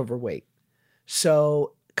 100 pounds overweight.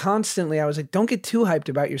 So constantly I was like, don't get too hyped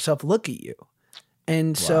about yourself. Look at you.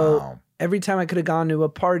 And so every time I could have gone to a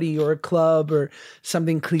party or a club or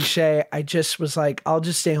something cliche, I just was like, I'll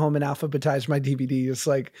just stay home and alphabetize my DVDs.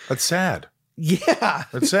 Like, that's sad. Yeah.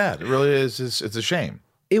 That's sad. It really is. It's a shame.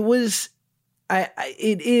 It was,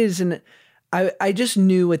 it is. And I just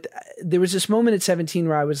knew there was this moment at 17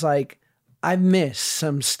 where I was like, I missed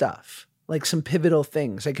some stuff, like some pivotal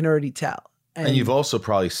things. I can already tell. And you've also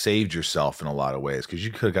probably saved yourself in a lot of ways because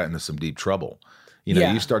you could have gotten into some deep trouble. You know,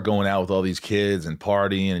 Yeah. you start going out with all these kids and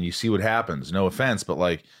partying and you see what happens. No offense, but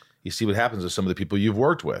like you see what happens with some of the people you've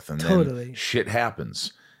worked with and Totally. then shit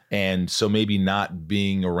happens. And so maybe not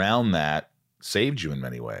being around that saved you in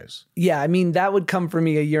many ways. Yeah, I mean, that would come for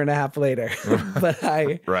me a year and a half later.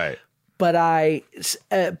 Right. But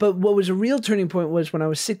what was a real turning point was when I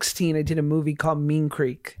was 16, I did a movie called Mean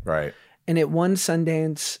Creek. Right. And it won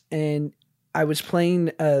Sundance, and I was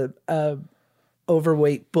playing a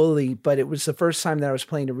overweight bully, but it was the first time that I was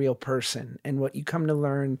playing a real person. And what you come to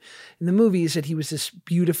learn in the movie is that he was this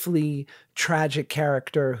beautifully tragic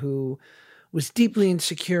character who was deeply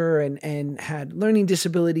insecure and had learning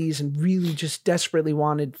disabilities and really just desperately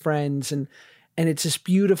wanted friends. And it's this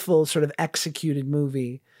beautiful sort of executed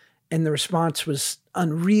movie. And the response was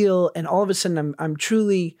unreal. And all of a sudden I'm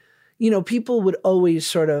truly, you know, people would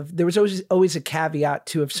always there was always a caveat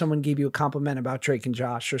to if someone gave you a compliment about Drake and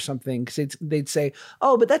Josh or something, because they'd say,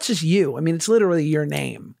 oh, but that's just you. I mean, it's literally your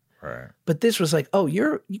name. Right. But this was like, oh,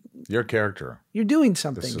 your character. You're doing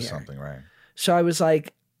something This is here. something, right. So I was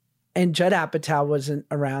like, and Judd Apatow wasn't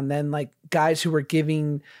around then, like guys who were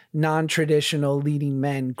giving non-traditional leading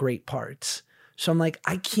men great parts. So I'm like,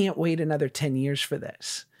 I can't wait another 10 years for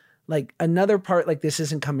this. Like another part like this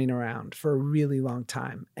isn't coming around for a really long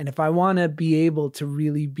time. And if I want to be able to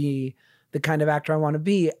really be the kind of actor I want to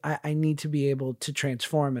be, I need to be able to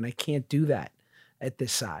transform. And I can't do that at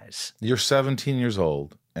this size. You're 17 years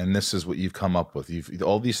old and this is what you've come up with.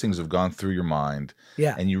 All these things have gone through your mind.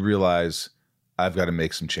 Yeah. And you realize I've got to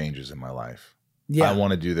make some changes in my life. Yeah. I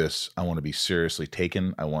want to do this. I want to be seriously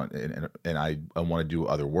taken. I want to do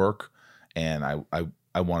other work and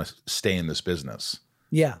I want to stay in this business.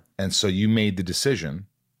 Yeah. And so you made the decision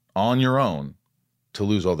on your own to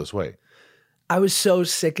lose all this weight. I was so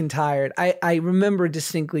sick and tired. I remember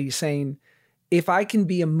distinctly saying, if I can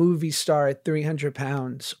be a movie star at 300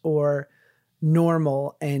 pounds or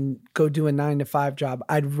normal and go do a 9-to-5 job,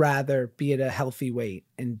 I'd rather be at a healthy weight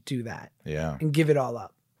and do that. Yeah. And give it all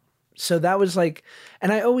up. So that was like,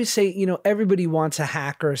 and I always say, you know, everybody wants a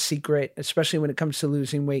hack or a secret, especially when it comes to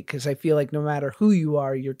losing weight, because I feel like no matter who you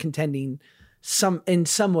are, you're contending in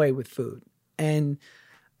some way with food. And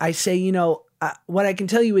I say, you know, what I can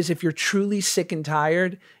tell you is if you're truly sick and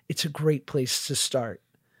tired, it's a great place to start.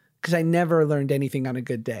 Because I never learned anything on a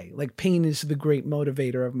good day. Like pain is the great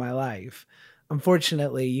motivator of my life.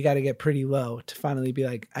 Unfortunately, you got to get pretty low to finally be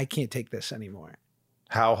like, I can't take this anymore.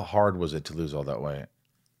 How hard was it to lose all that weight?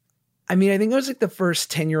 I mean, I think I was like the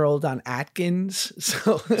first 10-year-old on Atkins.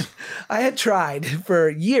 So I had tried for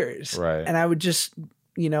years. Right. And I would just,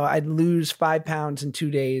 you know, I'd lose 5 pounds in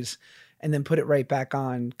 2 days and then put it right back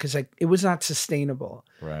on because it was not sustainable.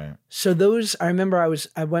 Right. So I remember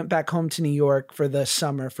I went back home to New York for the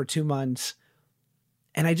summer for 2 months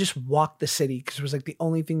and I just walked the city because it was like the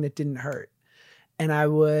only thing that didn't hurt. And I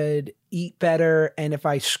would eat better. And if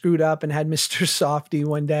I screwed up and had Mr. Softy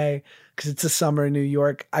one day, because it's the summer in New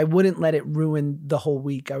York, I wouldn't let it ruin the whole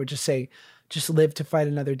week. I would just say, just live to fight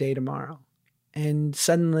another day tomorrow. And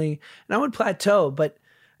suddenly, and I would plateau, but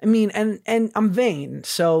I mean, and I'm vain.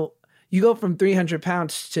 So you go from 300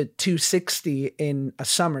 pounds to 260 in a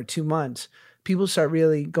summer, 2 months, people start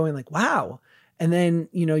really going like, wow. And then,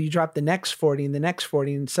 you know, you drop the next 40 and the next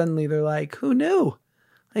 40 and suddenly they're like, who knew?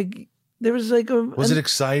 Like there was like Was it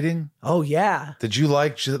exciting? Oh yeah. Did you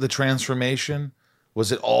like the transformation?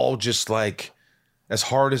 Was it all just like as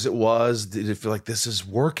hard as it was? Did it feel like this is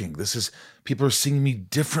working? People are seeing me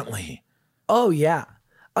differently. Oh yeah.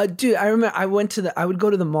 Dude, I remember I would go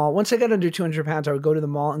to the mall. Once I got under 200 pounds, I would go to the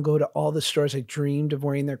mall and go to all the stores I dreamed of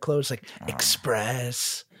wearing their clothes, like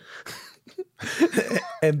Express.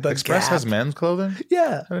 And the Express Gap. has men's clothing?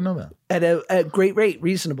 Yeah. I didn't know that. At a great rate,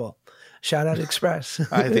 reasonable. Shout out Express.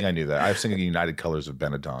 I think I knew that. I was thinking United Colors of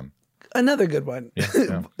Benetton. Another good one.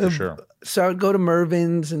 Yeah, for sure. So I would go to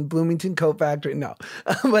Mervyn's and Bloomington Coat Factory. No.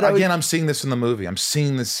 But I'm seeing this in the movie. I'm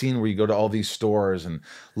seeing this scene where you go to all these stores and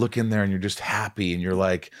look in there and you're just happy and you're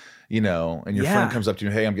like, you know, and your friend comes up to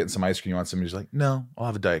you, hey, I'm getting some ice cream. You want some? And you're like, no, I'll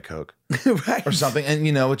have a Diet Coke. right. Or something. And,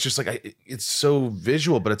 you know, it's just like, it's so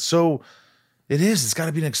visual, but it's got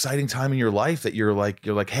to be an exciting time in your life that you're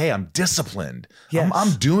like, hey, I'm disciplined. Yes.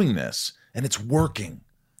 I'm doing this and it's working.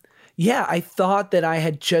 Yeah, I thought that I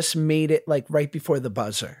had just made it like right before the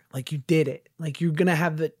buzzer. Like you did it. Like you're going to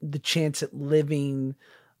have the chance at living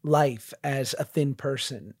life as a thin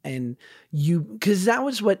person. And because that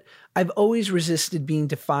was what I've always resisted being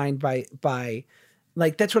defined by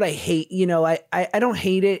Like, that's what I hate. You know, I don't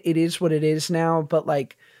hate it. It is what it is now. But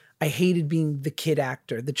like, I hated being the kid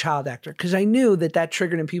actor, the child actor, because I knew that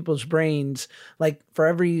triggered in people's brains. Like, for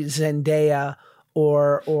every Zendaya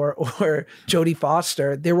or Jodie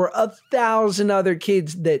Foster, there were 1,000 other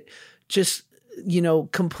kids that just, you know,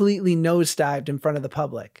 completely nosedived in front of the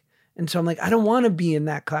public. And so I'm like, I don't want to be in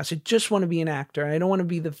that class. I just want to be an actor. I don't want to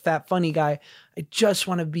be the fat, funny guy. I just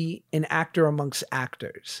want to be an actor amongst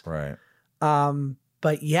actors. Right.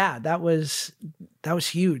 But yeah, that was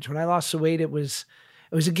huge. When I lost the weight, it was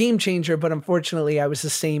a game changer, but unfortunately I was the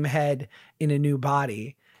same head in a new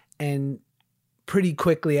body. And pretty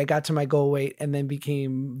quickly I got to my goal weight and then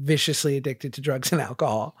became viciously addicted to drugs and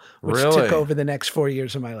alcohol, which took over the next 4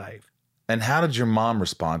 years of my life. And how did your mom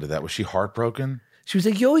respond to that? Was she heartbroken? She was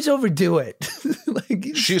like, you always overdo it.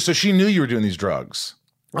 So she knew you were doing these drugs.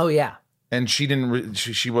 Oh yeah. And she didn't.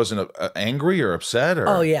 She wasn't angry or upset, or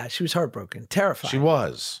oh yeah, she was heartbroken, terrified. She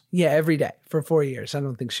was. Yeah, every day for 4 years. I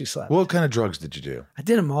don't think she slept. What kind of drugs did you do? I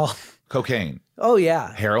did them all. Cocaine. Oh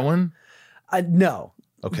yeah. Heroin. No.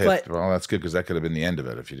 Okay, but well that's good because that could have been the end of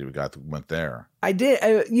it if you went there. I did.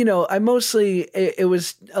 I mostly it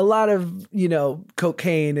was a lot of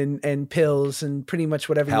cocaine and pills and pretty much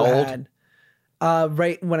whatever How you old? had.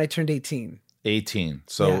 Right when I turned 18. 18.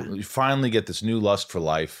 So Yeah. you finally get this new lust for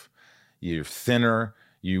life. You're thinner.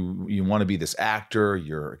 You want to be this actor.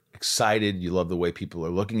 You're excited. You love the way people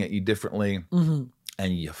are looking at you differently. Mm-hmm.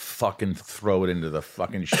 And you fucking throw it into the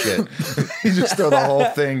fucking shit. You just throw the whole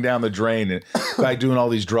thing down the drain. And by doing all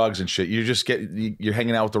these drugs and shit, you're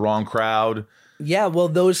hanging out with the wrong crowd. Yeah, well,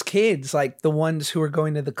 those kids, like the ones who were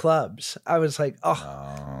going to the clubs, I was like,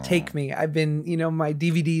 oh, take me. I've been, my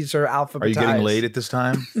DVDs are alphabetized. Are you getting laid at this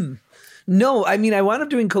time? No, I mean, I wound up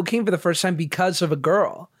doing cocaine for the first time because of a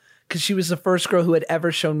girl, because she was the first girl who had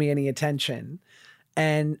ever shown me any attention.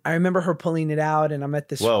 And I remember her pulling it out, and I'm at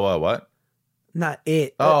this. Whoa, what? Not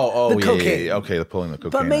it. The the cocaine. Yeah. Okay, pulling the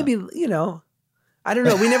cocaine. But maybe, I don't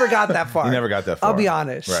know. We never got that far. You never got that far. I'll be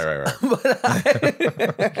honest. Right.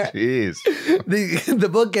 Jeez. The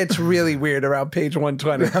book gets really weird around page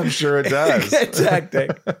 120. I'm sure it does. It's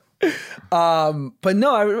hectic. But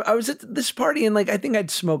no, I was at this party and I think I'd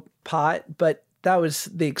smoked pot, but that was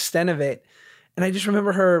the extent of it. And I just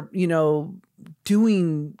remember her,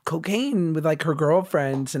 doing cocaine with her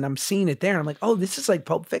girlfriends, and I'm seeing it there. And I'm like, oh, this is like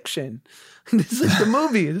Pulp Fiction. This is like the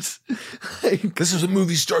movies. This is what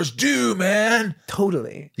movie stars do, man.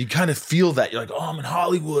 Totally. You kind of feel that. You're like, oh, I'm in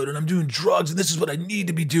Hollywood and I'm doing drugs and this is what I need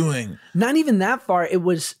to be doing. Not even that far. It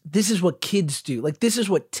was, this is what kids do. This is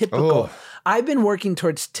what typical. Oh. I've been working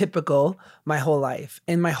towards typical my whole life.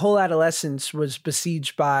 And my whole adolescence was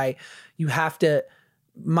besieged by, you have to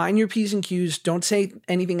mind your P's and Q's. Don't say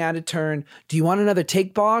anything out of turn. Do you want another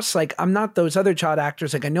take, boss? I'm not those other child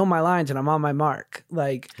actors. I know my lines and I'm on my mark.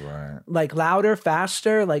 Right. Louder,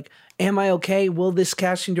 faster. Am I okay? Will this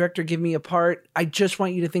casting director give me a part? I just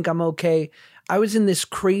want you to think I'm okay. I was in this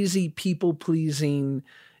crazy people pleasing,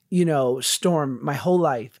 storm my whole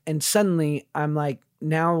life. And suddenly I'm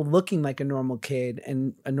now looking like a normal kid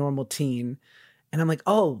and a normal teen. And I'm like,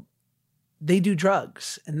 oh, they do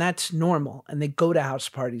drugs and that's normal. And they go to house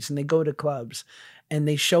parties and they go to clubs and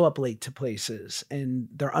they show up late to places and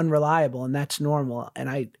they're unreliable and that's normal. And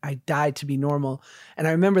I died to be normal. And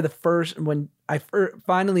I remember when I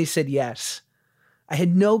finally said yes, I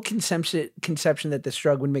had no conception that this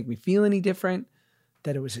drug would make me feel any different,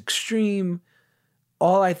 that it was extreme.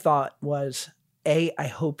 All I thought was,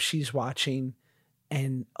 I hope she's watching,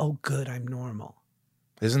 and oh, good, I'm normal.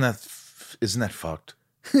 Isn't that fucked?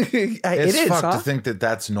 It is fucked to think that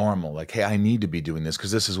that's normal. Hey, I need to be doing this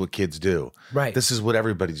because this is what kids do. Right. This is what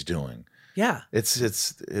everybody's doing. Yeah.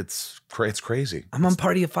 It's crazy. I'm on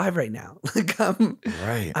Party of Five right now.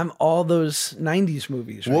 Right. I'm all those 90s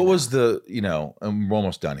movies. What was the, and we're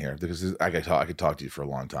almost done here because I could talk to you for a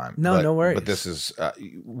long time. No worries. But this is,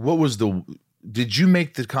 what was did you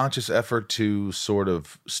make the conscious effort to sort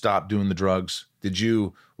of stop doing the drugs?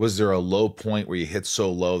 Was there a low point where you hit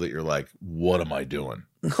so low that you're like, what am I doing?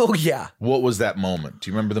 Oh, yeah. What was that moment?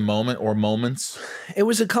 Do you remember the moment or moments? It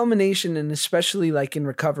was a culmination, and especially in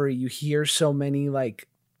recovery, you hear so many what's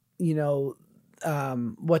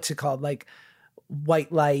it called?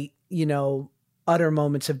 White light, utter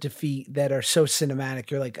moments of defeat that are so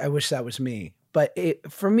cinematic. You're like, I wish that was me. But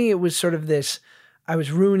for me, it was sort of this, I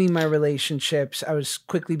was ruining my relationships. I was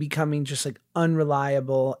quickly becoming just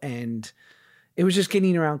unreliable, and it was just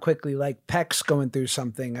getting around quickly. Peck's going through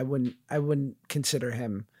something. I wouldn't consider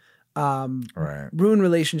him. Right. Ruin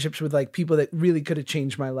relationships with people that really could have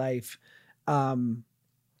changed my life. Some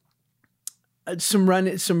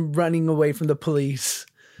running away from the police.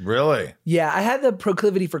 Really? Yeah, I had the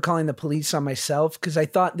proclivity for calling the police on myself because I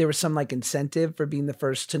thought there was some like incentive for being the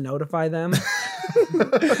first to notify them.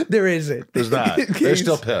 There isn't. There's not. They're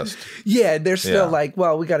still pissed. Yeah, they're still Yeah. like,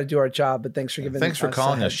 well, we got to do our job, but thanks for giving. Thanks for us a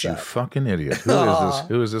calling us, heads you up. fucking idiot. Who is this?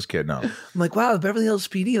 Who is this kid? No. I'm like, wow, Beverly Hills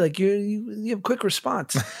PD, like you have quick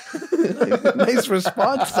response. Nice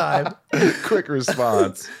response time. Quick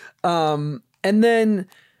response. And then,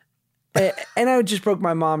 and I just broke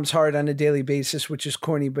my mom's heart on a daily basis, which is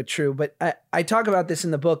corny but true. But I talk about this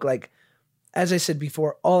in the book. Like, as I said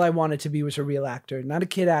before, all I wanted to be was a real actor, not a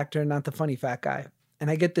kid actor, not the funny fat guy. And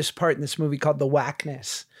I get this part in this movie called The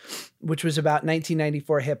Whackness, which was about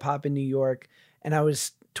 1994 hip hop in New York. And I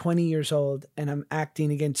was 20 years old and I'm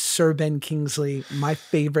acting against Sir Ben Kingsley, my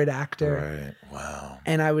favorite actor. Right. Wow.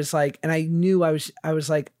 And I was like, and I knew I was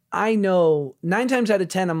like, I know 9 times out of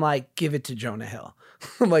 10, I'm like, give it to Jonah Hill.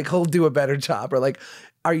 Like, he'll do a better job. Or like,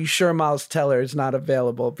 are you sure Miles Teller is not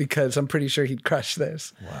available? Because I'm pretty sure he'd crush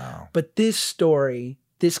this. Wow. But this story,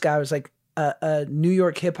 this guy was like a New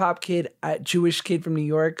York hip hop kid, a Jewish kid from New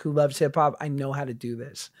York who loves hip hop. I know how to do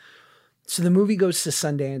this. So the movie goes to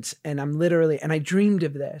Sundance and I'm literally, and I dreamed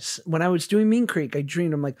of this. When I was doing Mean Creek, I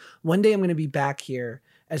dreamed, I'm like, one day I'm going to be back here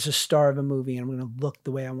as a star of a movie and I'm going to look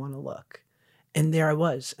the way I want to look. And there I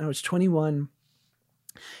was. And I was 21.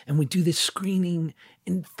 And we do this screening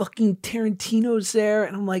and fucking Tarantino's there.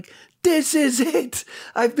 And I'm like, this is it.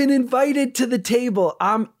 I've been invited to the table.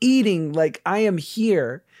 I'm eating. Like, I am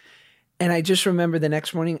here. And I just remember the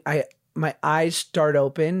next morning, my eyes start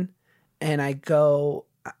open and I go,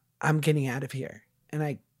 I'm getting out of here.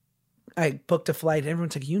 And I booked a flight.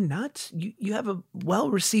 Everyone's like, you nuts? You have a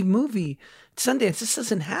well-received movie. Sundance, this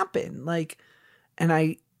doesn't happen. Like, and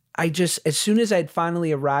I just, as soon as I'd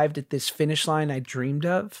finally arrived at this finish line I dreamed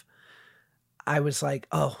of, I was like,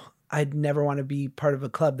 oh, I'd never want to be part of a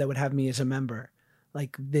club that would have me as a member.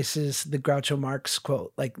 Like, this is the Groucho Marx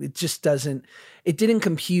quote. Like, it just it didn't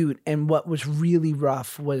compute. And what was really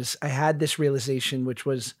rough was I had this realization, which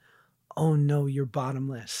was, oh no, you're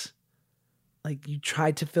bottomless. Like, you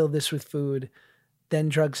tried to fill this with food, then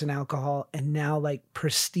drugs and alcohol, and now like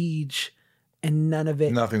prestige, and none of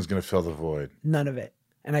it. Nothing's going to fill the void. None of it.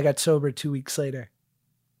 And I got sober 2 weeks later.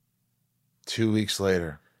 2 weeks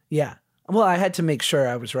later. Yeah. Well, I had to make sure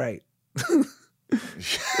I was right. I'm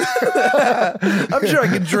sure I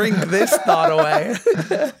could drink this thought away.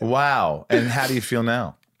 Wow. And how do you feel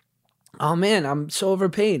now? Oh man, I'm so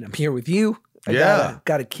overpaid. I'm here with you. I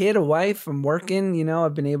got a kid, a wife. I'm working. You know,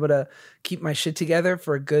 I've been able to keep my shit together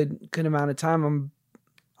for a good amount of time.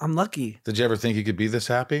 I'm lucky. Did you ever think you could be this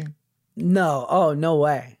happy? No. Oh, no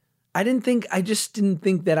way. I just didn't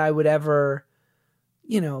think that I would ever,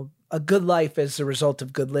 a good life as a result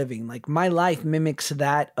of good living. Like, my life mimics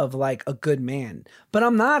that of like a good man, but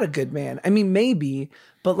I'm not a good man. I mean, maybe,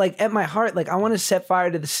 but like at my heart, like I want to set fire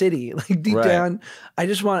to the city. Like deep down, I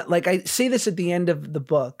just want, like I say this at the end of the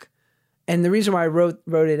book. And the reason why I wrote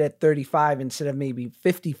it at 35 instead of maybe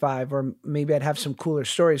 55, or maybe I'd have some cooler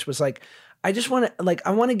stories, was like, I just want to, like,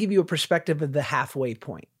 I want to give you a perspective of the halfway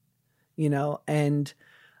point, and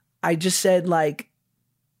I just said, like,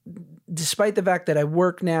 despite the fact that I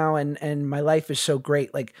work now and my life is so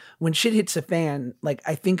great, like when shit hits the fan, like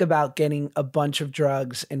I think about getting a bunch of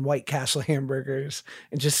drugs and White Castle hamburgers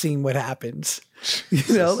and just seeing what happens,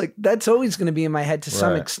 like that's always going to be in my head to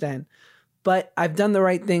some extent. But I've done the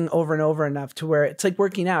right thing over and over enough to where it's like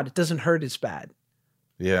working out. It doesn't hurt as bad.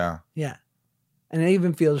 Yeah. Yeah. And it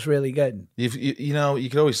even feels really good. You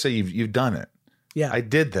could always say you've done it. Yeah. I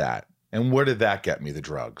did that. And where did that get me? The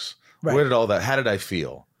drugs. Right. Where did all that, how did I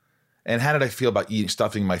feel? And how did I feel about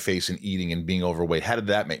stuffing my face and eating and being overweight? How did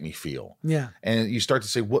that make me feel? Yeah. And you start to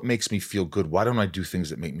say, what makes me feel good? Why don't I do things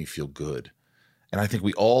that make me feel good? And I think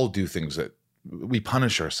we all do things that we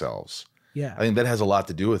punish ourselves. Yeah. I think that has a lot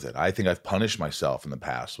to do with it. I think I've punished myself in the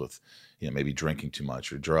past with, maybe drinking too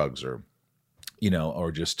much or drugs or,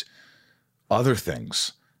 or just other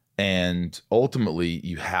things. And ultimately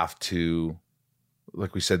you have to,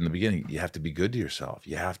 like we said in the beginning, you have to be good to yourself.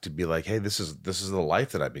 You have to be like, hey, this is the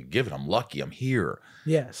life that I've been given. I'm lucky. I'm here.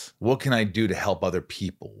 Yes. What can I do to help other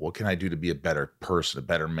people? What can I do to be a better person, a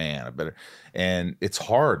better man, and it's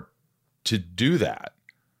hard to do that.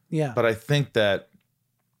 Yeah. But I think that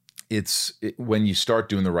when you start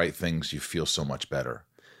doing the right things, you feel so much better.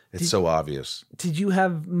 It's so obvious. Did you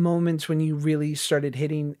have moments when you really started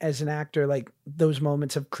hitting as an actor, like those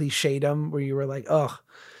moments of clichédom where you were like, oh,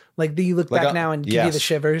 like do you look back now and give you the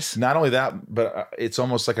shivers? Not only that, but it's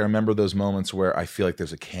almost like I remember those moments where I feel like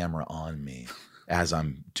there's a camera on me as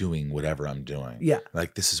I'm doing whatever I'm doing. Yeah.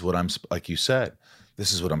 Like this is what like you said,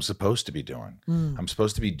 this is what I'm supposed to be doing. I'm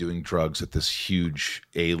supposed to be doing drugs at this huge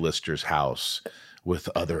A-lister's house with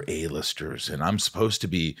other A-listers. And I'm supposed to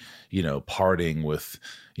be, partying with,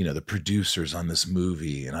 the producers on this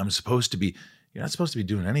movie. And I'm supposed to be, you're not supposed to be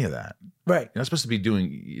doing any of that. Right. You're not supposed to be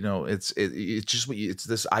doing, it's just, it's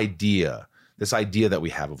this idea that we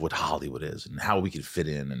have of what Hollywood is and how we could fit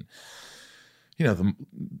in. And,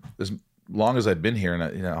 as long as I've been here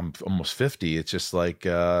and I'm almost 50, it's just like,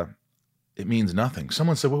 it means nothing.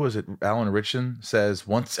 Someone said, what was it? Alan Ritchson says,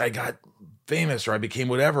 once I got famous or I became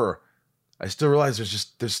whatever, I still realize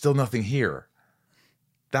there's still nothing here.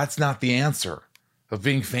 That's not the answer of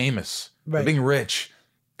being famous, of being rich.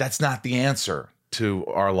 That's not the answer to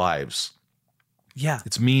our lives. Yeah.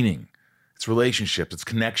 It's meaning, it's relationships, it's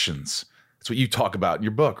connections. It's what you talk about in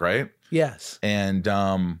your book, right? Yes. And,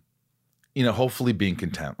 hopefully being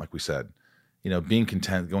content, like we said, being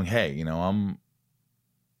content, going, hey,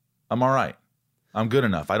 I'm all right. I'm good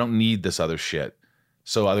enough. I don't need this other shit.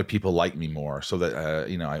 So other people like me more, so that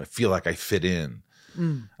I feel like I fit in.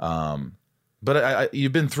 But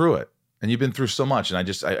you've been through it, and you've been through so much,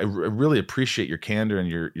 and I really appreciate your candor and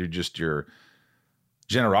your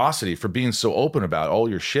generosity for being so open about all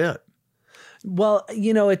your shit. Well,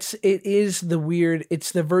 it is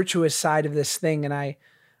it's the virtuous side of this thing, and I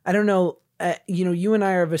don't know. You and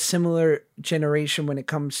I are of a similar generation when it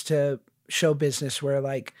comes to show business, where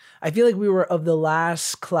like I feel like we were of the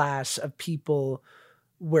last class of people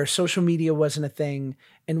where social media wasn't a thing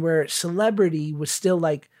and where celebrity was still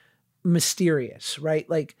like mysterious, right?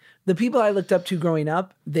 Like the people I looked up to growing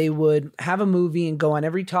up, they would have a movie and go on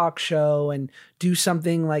every talk show and do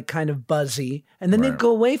something like kind of buzzy, and then they'd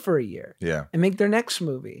go away for a year and make their next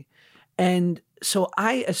movie. And so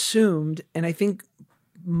I assumed, and I think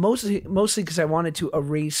mostly because I wanted to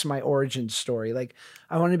erase my origin story. Like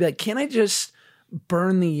I wanted to be like, can I just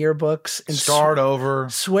burn the yearbooks and start over,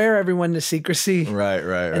 swear everyone to secrecy? Right.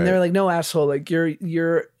 And they're like, no, asshole, like your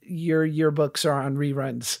yearbooks are on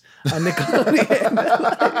reruns on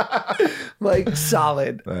Nickelodeon. like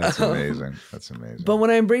solid. That's amazing. That's amazing. But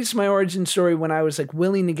when I embraced my origin story, when I was like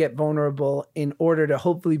willing to get vulnerable in order to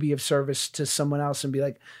hopefully be of service to someone else and be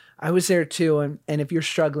like, I was there too. And if you're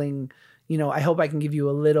struggling, I hope I can give you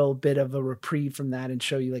a little bit of a reprieve from that and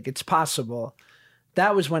show you like it's possible.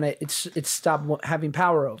 That was when it stopped having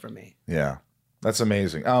power over me. Yeah, that's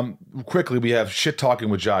amazing. Quickly, we have Shit Talking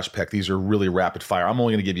with Josh Peck. These are really rapid fire. I'm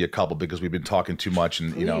only going to give you a couple because we've been talking too much,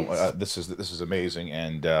 and this is amazing.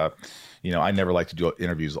 And I never like to do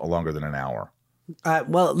interviews longer than an hour.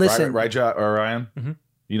 Well, listen, right, or Ryan,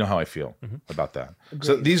 you know how I feel about that. Agreed.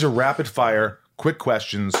 So these are rapid fire, quick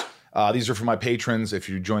questions. These are for my patrons. If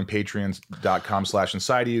you join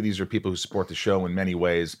patreon.com/inside these are people who support the show in many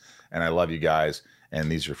ways, and I love you guys. And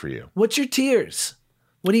these are for you. What's your tiers?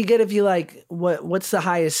 What do you get if you like? What's the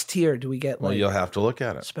highest tier? Do we get? Well, you'll have to look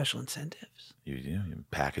at it. Special incentives. You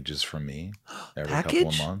packages from me every couple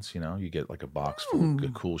of months. You get like a box full of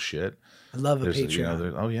good, cool shit. I love a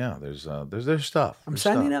Patreon. There's stuff. I'm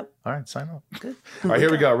signing up. All right, sign up. Good. All right,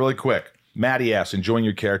 here we go. Really quick. Maddie asks, enjoying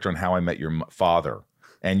your character on How I Met Your Father,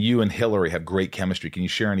 and you and Hillary have great chemistry. Can you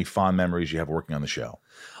share any fond memories you have working on the show?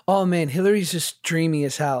 Oh man, Hillary's just dreamy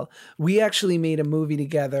as hell. We actually made a movie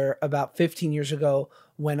together about 15 years ago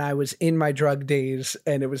when I was in my drug days,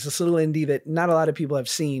 and it was this little indie that not a lot of people have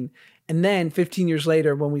seen. And then 15 years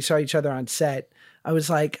later, when we saw each other on set, I was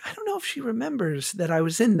like, I don't know if she remembers that I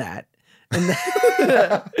was in that. And then,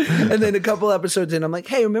 and then a couple episodes in, I'm like,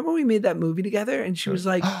 hey, remember we made that movie together? And she was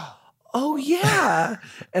like, oh yeah.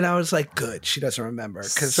 And I was like, good, she doesn't remember.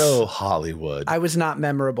 So Hollywood. I was not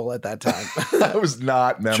memorable at that time. I was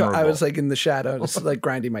not memorable. I was like in the shadows, like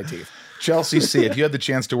grinding my teeth. Chelsea C, if you had the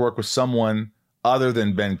chance to work with someone other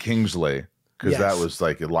than Ben Kingsley, because that was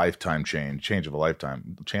like a lifetime change of a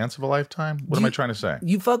lifetime. Chance of a lifetime? What am I trying to say?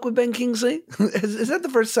 You fuck with Ben Kingsley? Is that the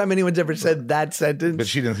first time anyone's ever said that sentence? But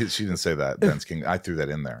she didn't say that. Ben's King. I threw that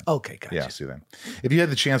in there. Okay, gotcha. Yeah, see that. If you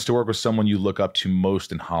had the chance to work with someone you look up to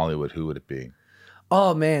most in Hollywood, who would it be?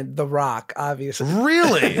 Oh man, The Rock, obviously.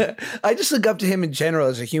 Really? I just look up to him in general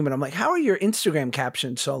as a human. I'm like, how are your Instagram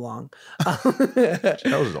captions so long? How is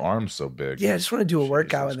his arms so big? Yeah, I just want to do a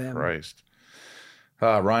workout with him. Christ.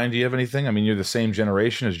 Ryan, do you have anything? I mean, you're the same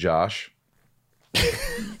generation as Josh.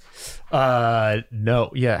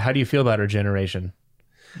 No. Yeah. How do you feel about our generation?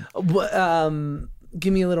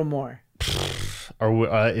 Give me a little more.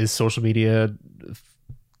 Is social media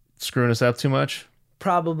screwing us up too much?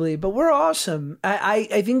 Probably, but we're awesome.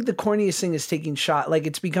 I think the corniest thing is taking like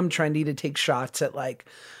it's become trendy to take shots at like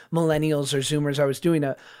millennials or Zoomers. I was doing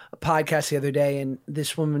a podcast the other day, and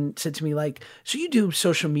this woman said to me, like, so you do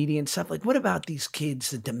social media and stuff. Like, what about these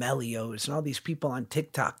kids, the D'Amelios and all these people on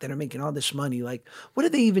TikTok that are making all this money? Like, what do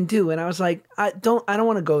they even do? And I was like, I don't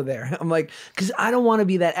want to go there. I'm like, because I don't want to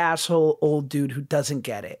be that asshole old dude who doesn't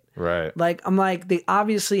get it. Right. Like, I'm like, they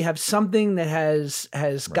obviously have something that has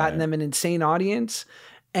gotten them an insane audience.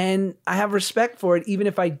 And I have respect for it, even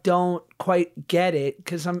if I don't quite get it,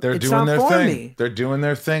 because They're it's doing not their for thing. me. They're doing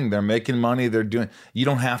their thing. They're making money. You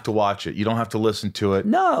don't have to watch it. You don't have to listen to it.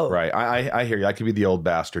 No. Right. I hear you. I could be the old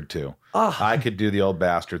bastard too. Oh. I could do the old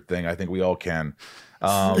bastard thing. I think we all can.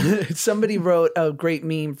 Somebody wrote a great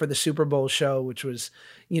meme for the Super Bowl show, which was,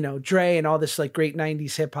 Dre and all this like great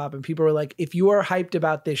 90s hip hop. And people were like, if you are hyped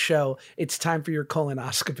about this show, it's time for your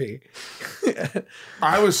colonoscopy.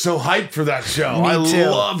 I was so hyped for that show. Me I too.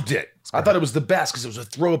 loved it. I thought it was the best because it was a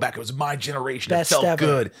throwback. It was my generation. Best it felt ever.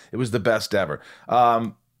 good. It was the best ever.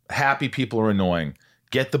 Happy People Are Annoying.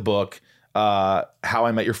 Get the book. How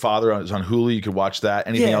I Met Your Father is on Hulu. You could watch that.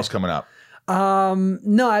 Anything Yeah. else coming up?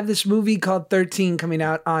 No, I have this movie called 13 coming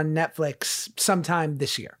out on Netflix sometime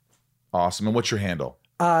this year. Awesome. And what's your handle?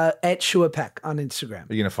 At Shua Peck on Instagram.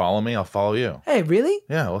 Are you going to follow me? I'll follow you. Hey, really?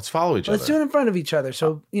 Yeah, let's follow each Let's other. do it in front of each other.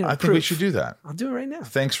 So, I think we proof. should do that. I'll do it right now.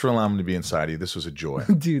 Thanks for allowing me to be inside of you. This was a joy.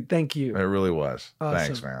 Dude, thank you. It really was. Awesome.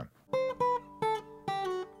 Thanks, man.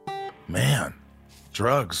 Man,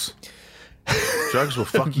 drugs. Drugs will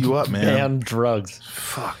fuck you up, man. And drugs.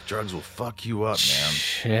 Fuck, drugs will fuck you up, man.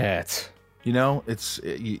 Shit. You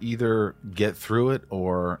either get through it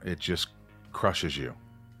or it just crushes you.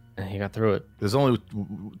 You got through it. There's only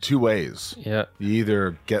two ways. Yeah. You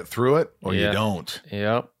either get through it or you Yeah. don't,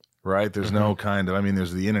 Yep. right? There's no kind of,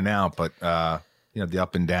 there's the in and out, but, the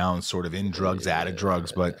up and down sort of in drugs, out of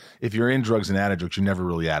drugs. But if you're in drugs and out of drugs, you're never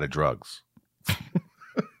really out of drugs.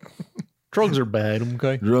 Drugs are bad,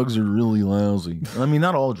 okay? Drugs are really lousy.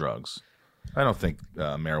 Not all drugs. I don't think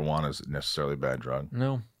marijuana is necessarily a bad drug.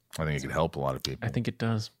 No, I think it could help a lot of people. I think it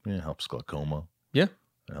does. Yeah, it helps glaucoma. Yeah.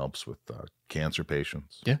 It helps with cancer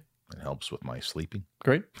patients. Yeah. It helps with my sleeping.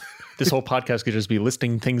 Great. This whole podcast could just be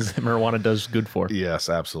listing things that marijuana does good for. Yes,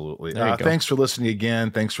 absolutely. There you go. Thanks for listening again.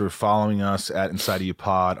 Thanks for following us at Inside of You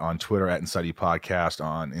Pod on Twitter, at Inside of You Podcast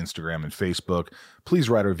on Instagram and Facebook. Please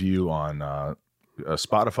write a review on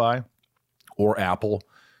Spotify or Apple.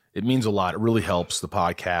 It means a lot. It really helps the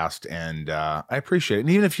podcast, and I appreciate it. And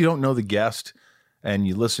even if you don't know the guest and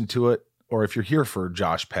you listen to it, or if you're here for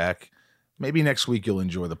Josh Peck, maybe next week you'll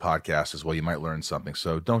enjoy the podcast as well. You might learn something.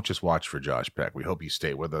 So don't just watch for Josh Peck. We hope you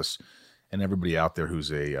stay with us. And everybody out there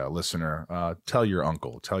who's a listener, tell your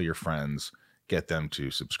uncle, tell your friends, get them to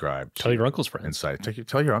subscribe. Tell your uncle's friends. Inside.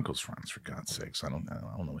 Tell your uncle's friends, for God's sakes. I don't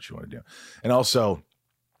know what you want to do. And also,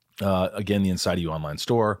 again, the Inside of You online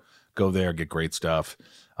store. Go there, get great stuff.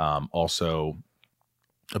 Also,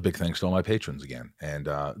 a big thanks to all my patrons again. And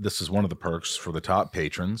this is one of the perks for the top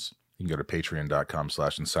patrons. You can go to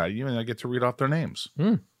patreon.com/insideofyou, and I get to read off their names.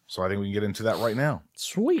 So I think we can get into that right now.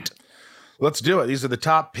 Sweet. Let's do it. These are the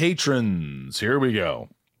top patrons. Here we go.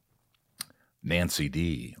 Nancy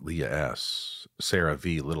D, Leah S, Sarah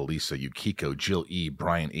V, Little Lisa, Yukiko, Jill E,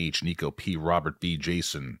 Brian H, Nico P, Robert B,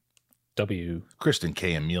 Jason W. Kristen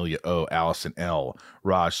K, Amelia O, Allison L,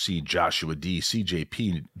 Raj C, Joshua D, CJ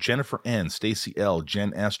P, Jennifer N, Stacy L,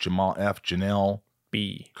 Jen S, Jamal F, Janelle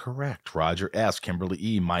B. Correct. Roger S, Kimberly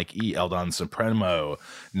E, Mike E, Eldon Supremo,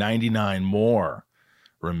 99 more,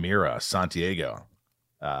 Ramira, Santiago,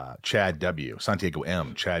 Chad W, Santiago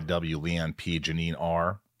M, Chad W, Leon P, Janine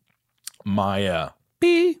R, Maya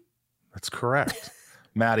B. That's correct.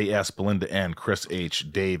 Maddie S, Belinda N, Chris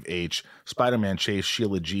H, Dave H, Spider-Man Chase,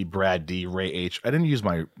 Sheila G, Brad D, Ray H. I didn't use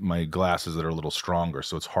my glasses that are a little stronger,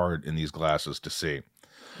 so it's hard in these glasses to see.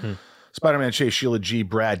 Spider-Man Chase, Sheila G,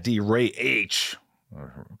 Brad D, Ray H.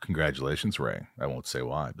 Congratulations, Ray. I won't say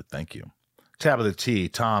why, but thank you. Tabitha T,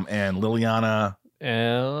 Tom N, Liliana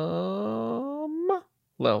L.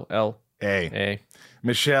 A,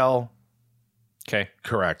 Michelle. Okay.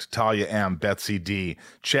 Correct. Talia M, Betsy D,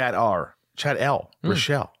 Chad R, Chad L,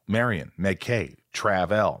 Rochelle, Marion, Meg K,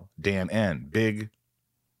 Trav L, Dan N, Big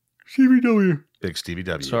Stevie W. Big Stevie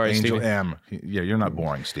W. Sorry, Angel Stevie. M. Yeah, you're not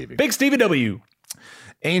boring, Stevie. Big Stevie W.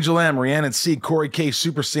 Angel M, Rhiannon C, Corey K,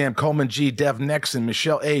 Super Sam, Coleman G, Dev Nexon,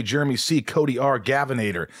 Michelle A, Jeremy C, Cody R,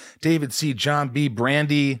 Gavinator, David C, John B,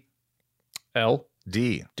 Brandy L.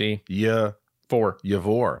 D, D. 4,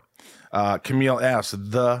 Yavor, Camille S,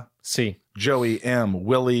 The C. Joey M,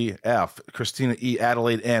 Willie F, Christina E,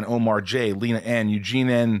 Adelaide N, Omar J, Lena N, Eugene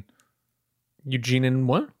N, Eugene and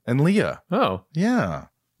what? And Leah. Oh. Yeah.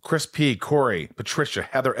 Chris P, Corey, Patricia,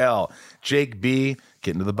 Heather L, Jake B,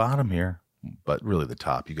 getting to the bottom here, but really the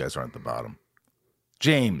top. You guys aren't the bottom.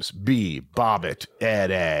 James B, Bobbitt,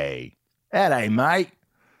 Ed A, mate.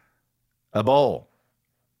 A bowl.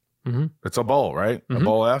 Mm-hmm. It's a bowl, right? Mm-hmm. A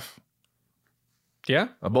bowl F? Yeah.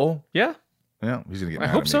 A bowl? Yeah. Yeah, he's gonna get mad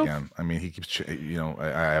I hope at me so. again. I mean, he keeps, I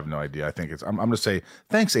have no idea. I think I'm gonna say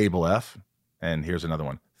thanks, Abel F. And here's another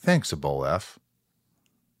one. Thanks, Abel F.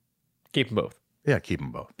 Keep them both. Yeah, keep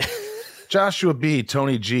them both. Joshua B,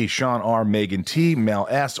 Tony G, Sean R, Megan T, Mel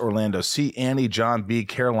S, Orlando C, Annie, John B,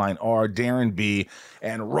 Caroline R, Darren B,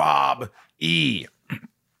 and Rob E.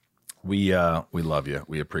 We love you.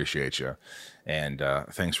 We appreciate you. And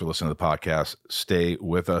thanks for listening to the podcast. Stay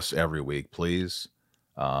with us every week, please.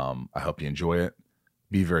 I hope you enjoy it.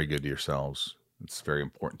 Be very good to yourselves. It's very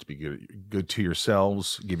important to be good to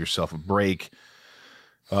yourselves. Give yourself a break.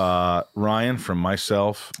 Ryan, from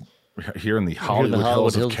myself, here in the Hollywood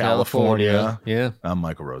Hills of California. Yeah. I'm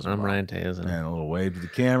Michael Rosenbaum. I'm Ryan Taylor. And a little wave to the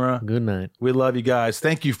camera. Good night. We love you guys.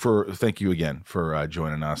 Thank you again for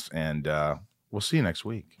joining us. And we'll see you next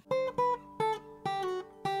week.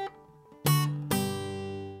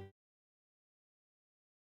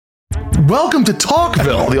 Welcome to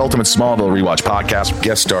Talkville, the ultimate Smallville rewatch podcast.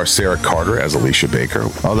 Guest star Sarah Carter as Alicia Baker,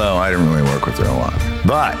 although I didn't really work with her a lot.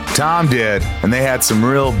 But Tom did, and they had some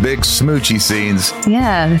real big smoochy scenes.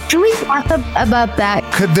 Yeah. Can we talk about that?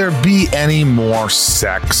 Could there be any more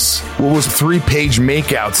sex? What was a 3-page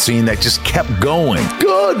makeout scene that just kept going?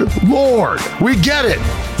 Good Lord. We get it.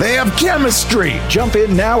 They have chemistry. Jump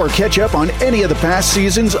in now or catch up on any of the past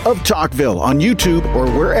seasons of Talkville on YouTube or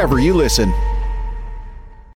wherever you listen.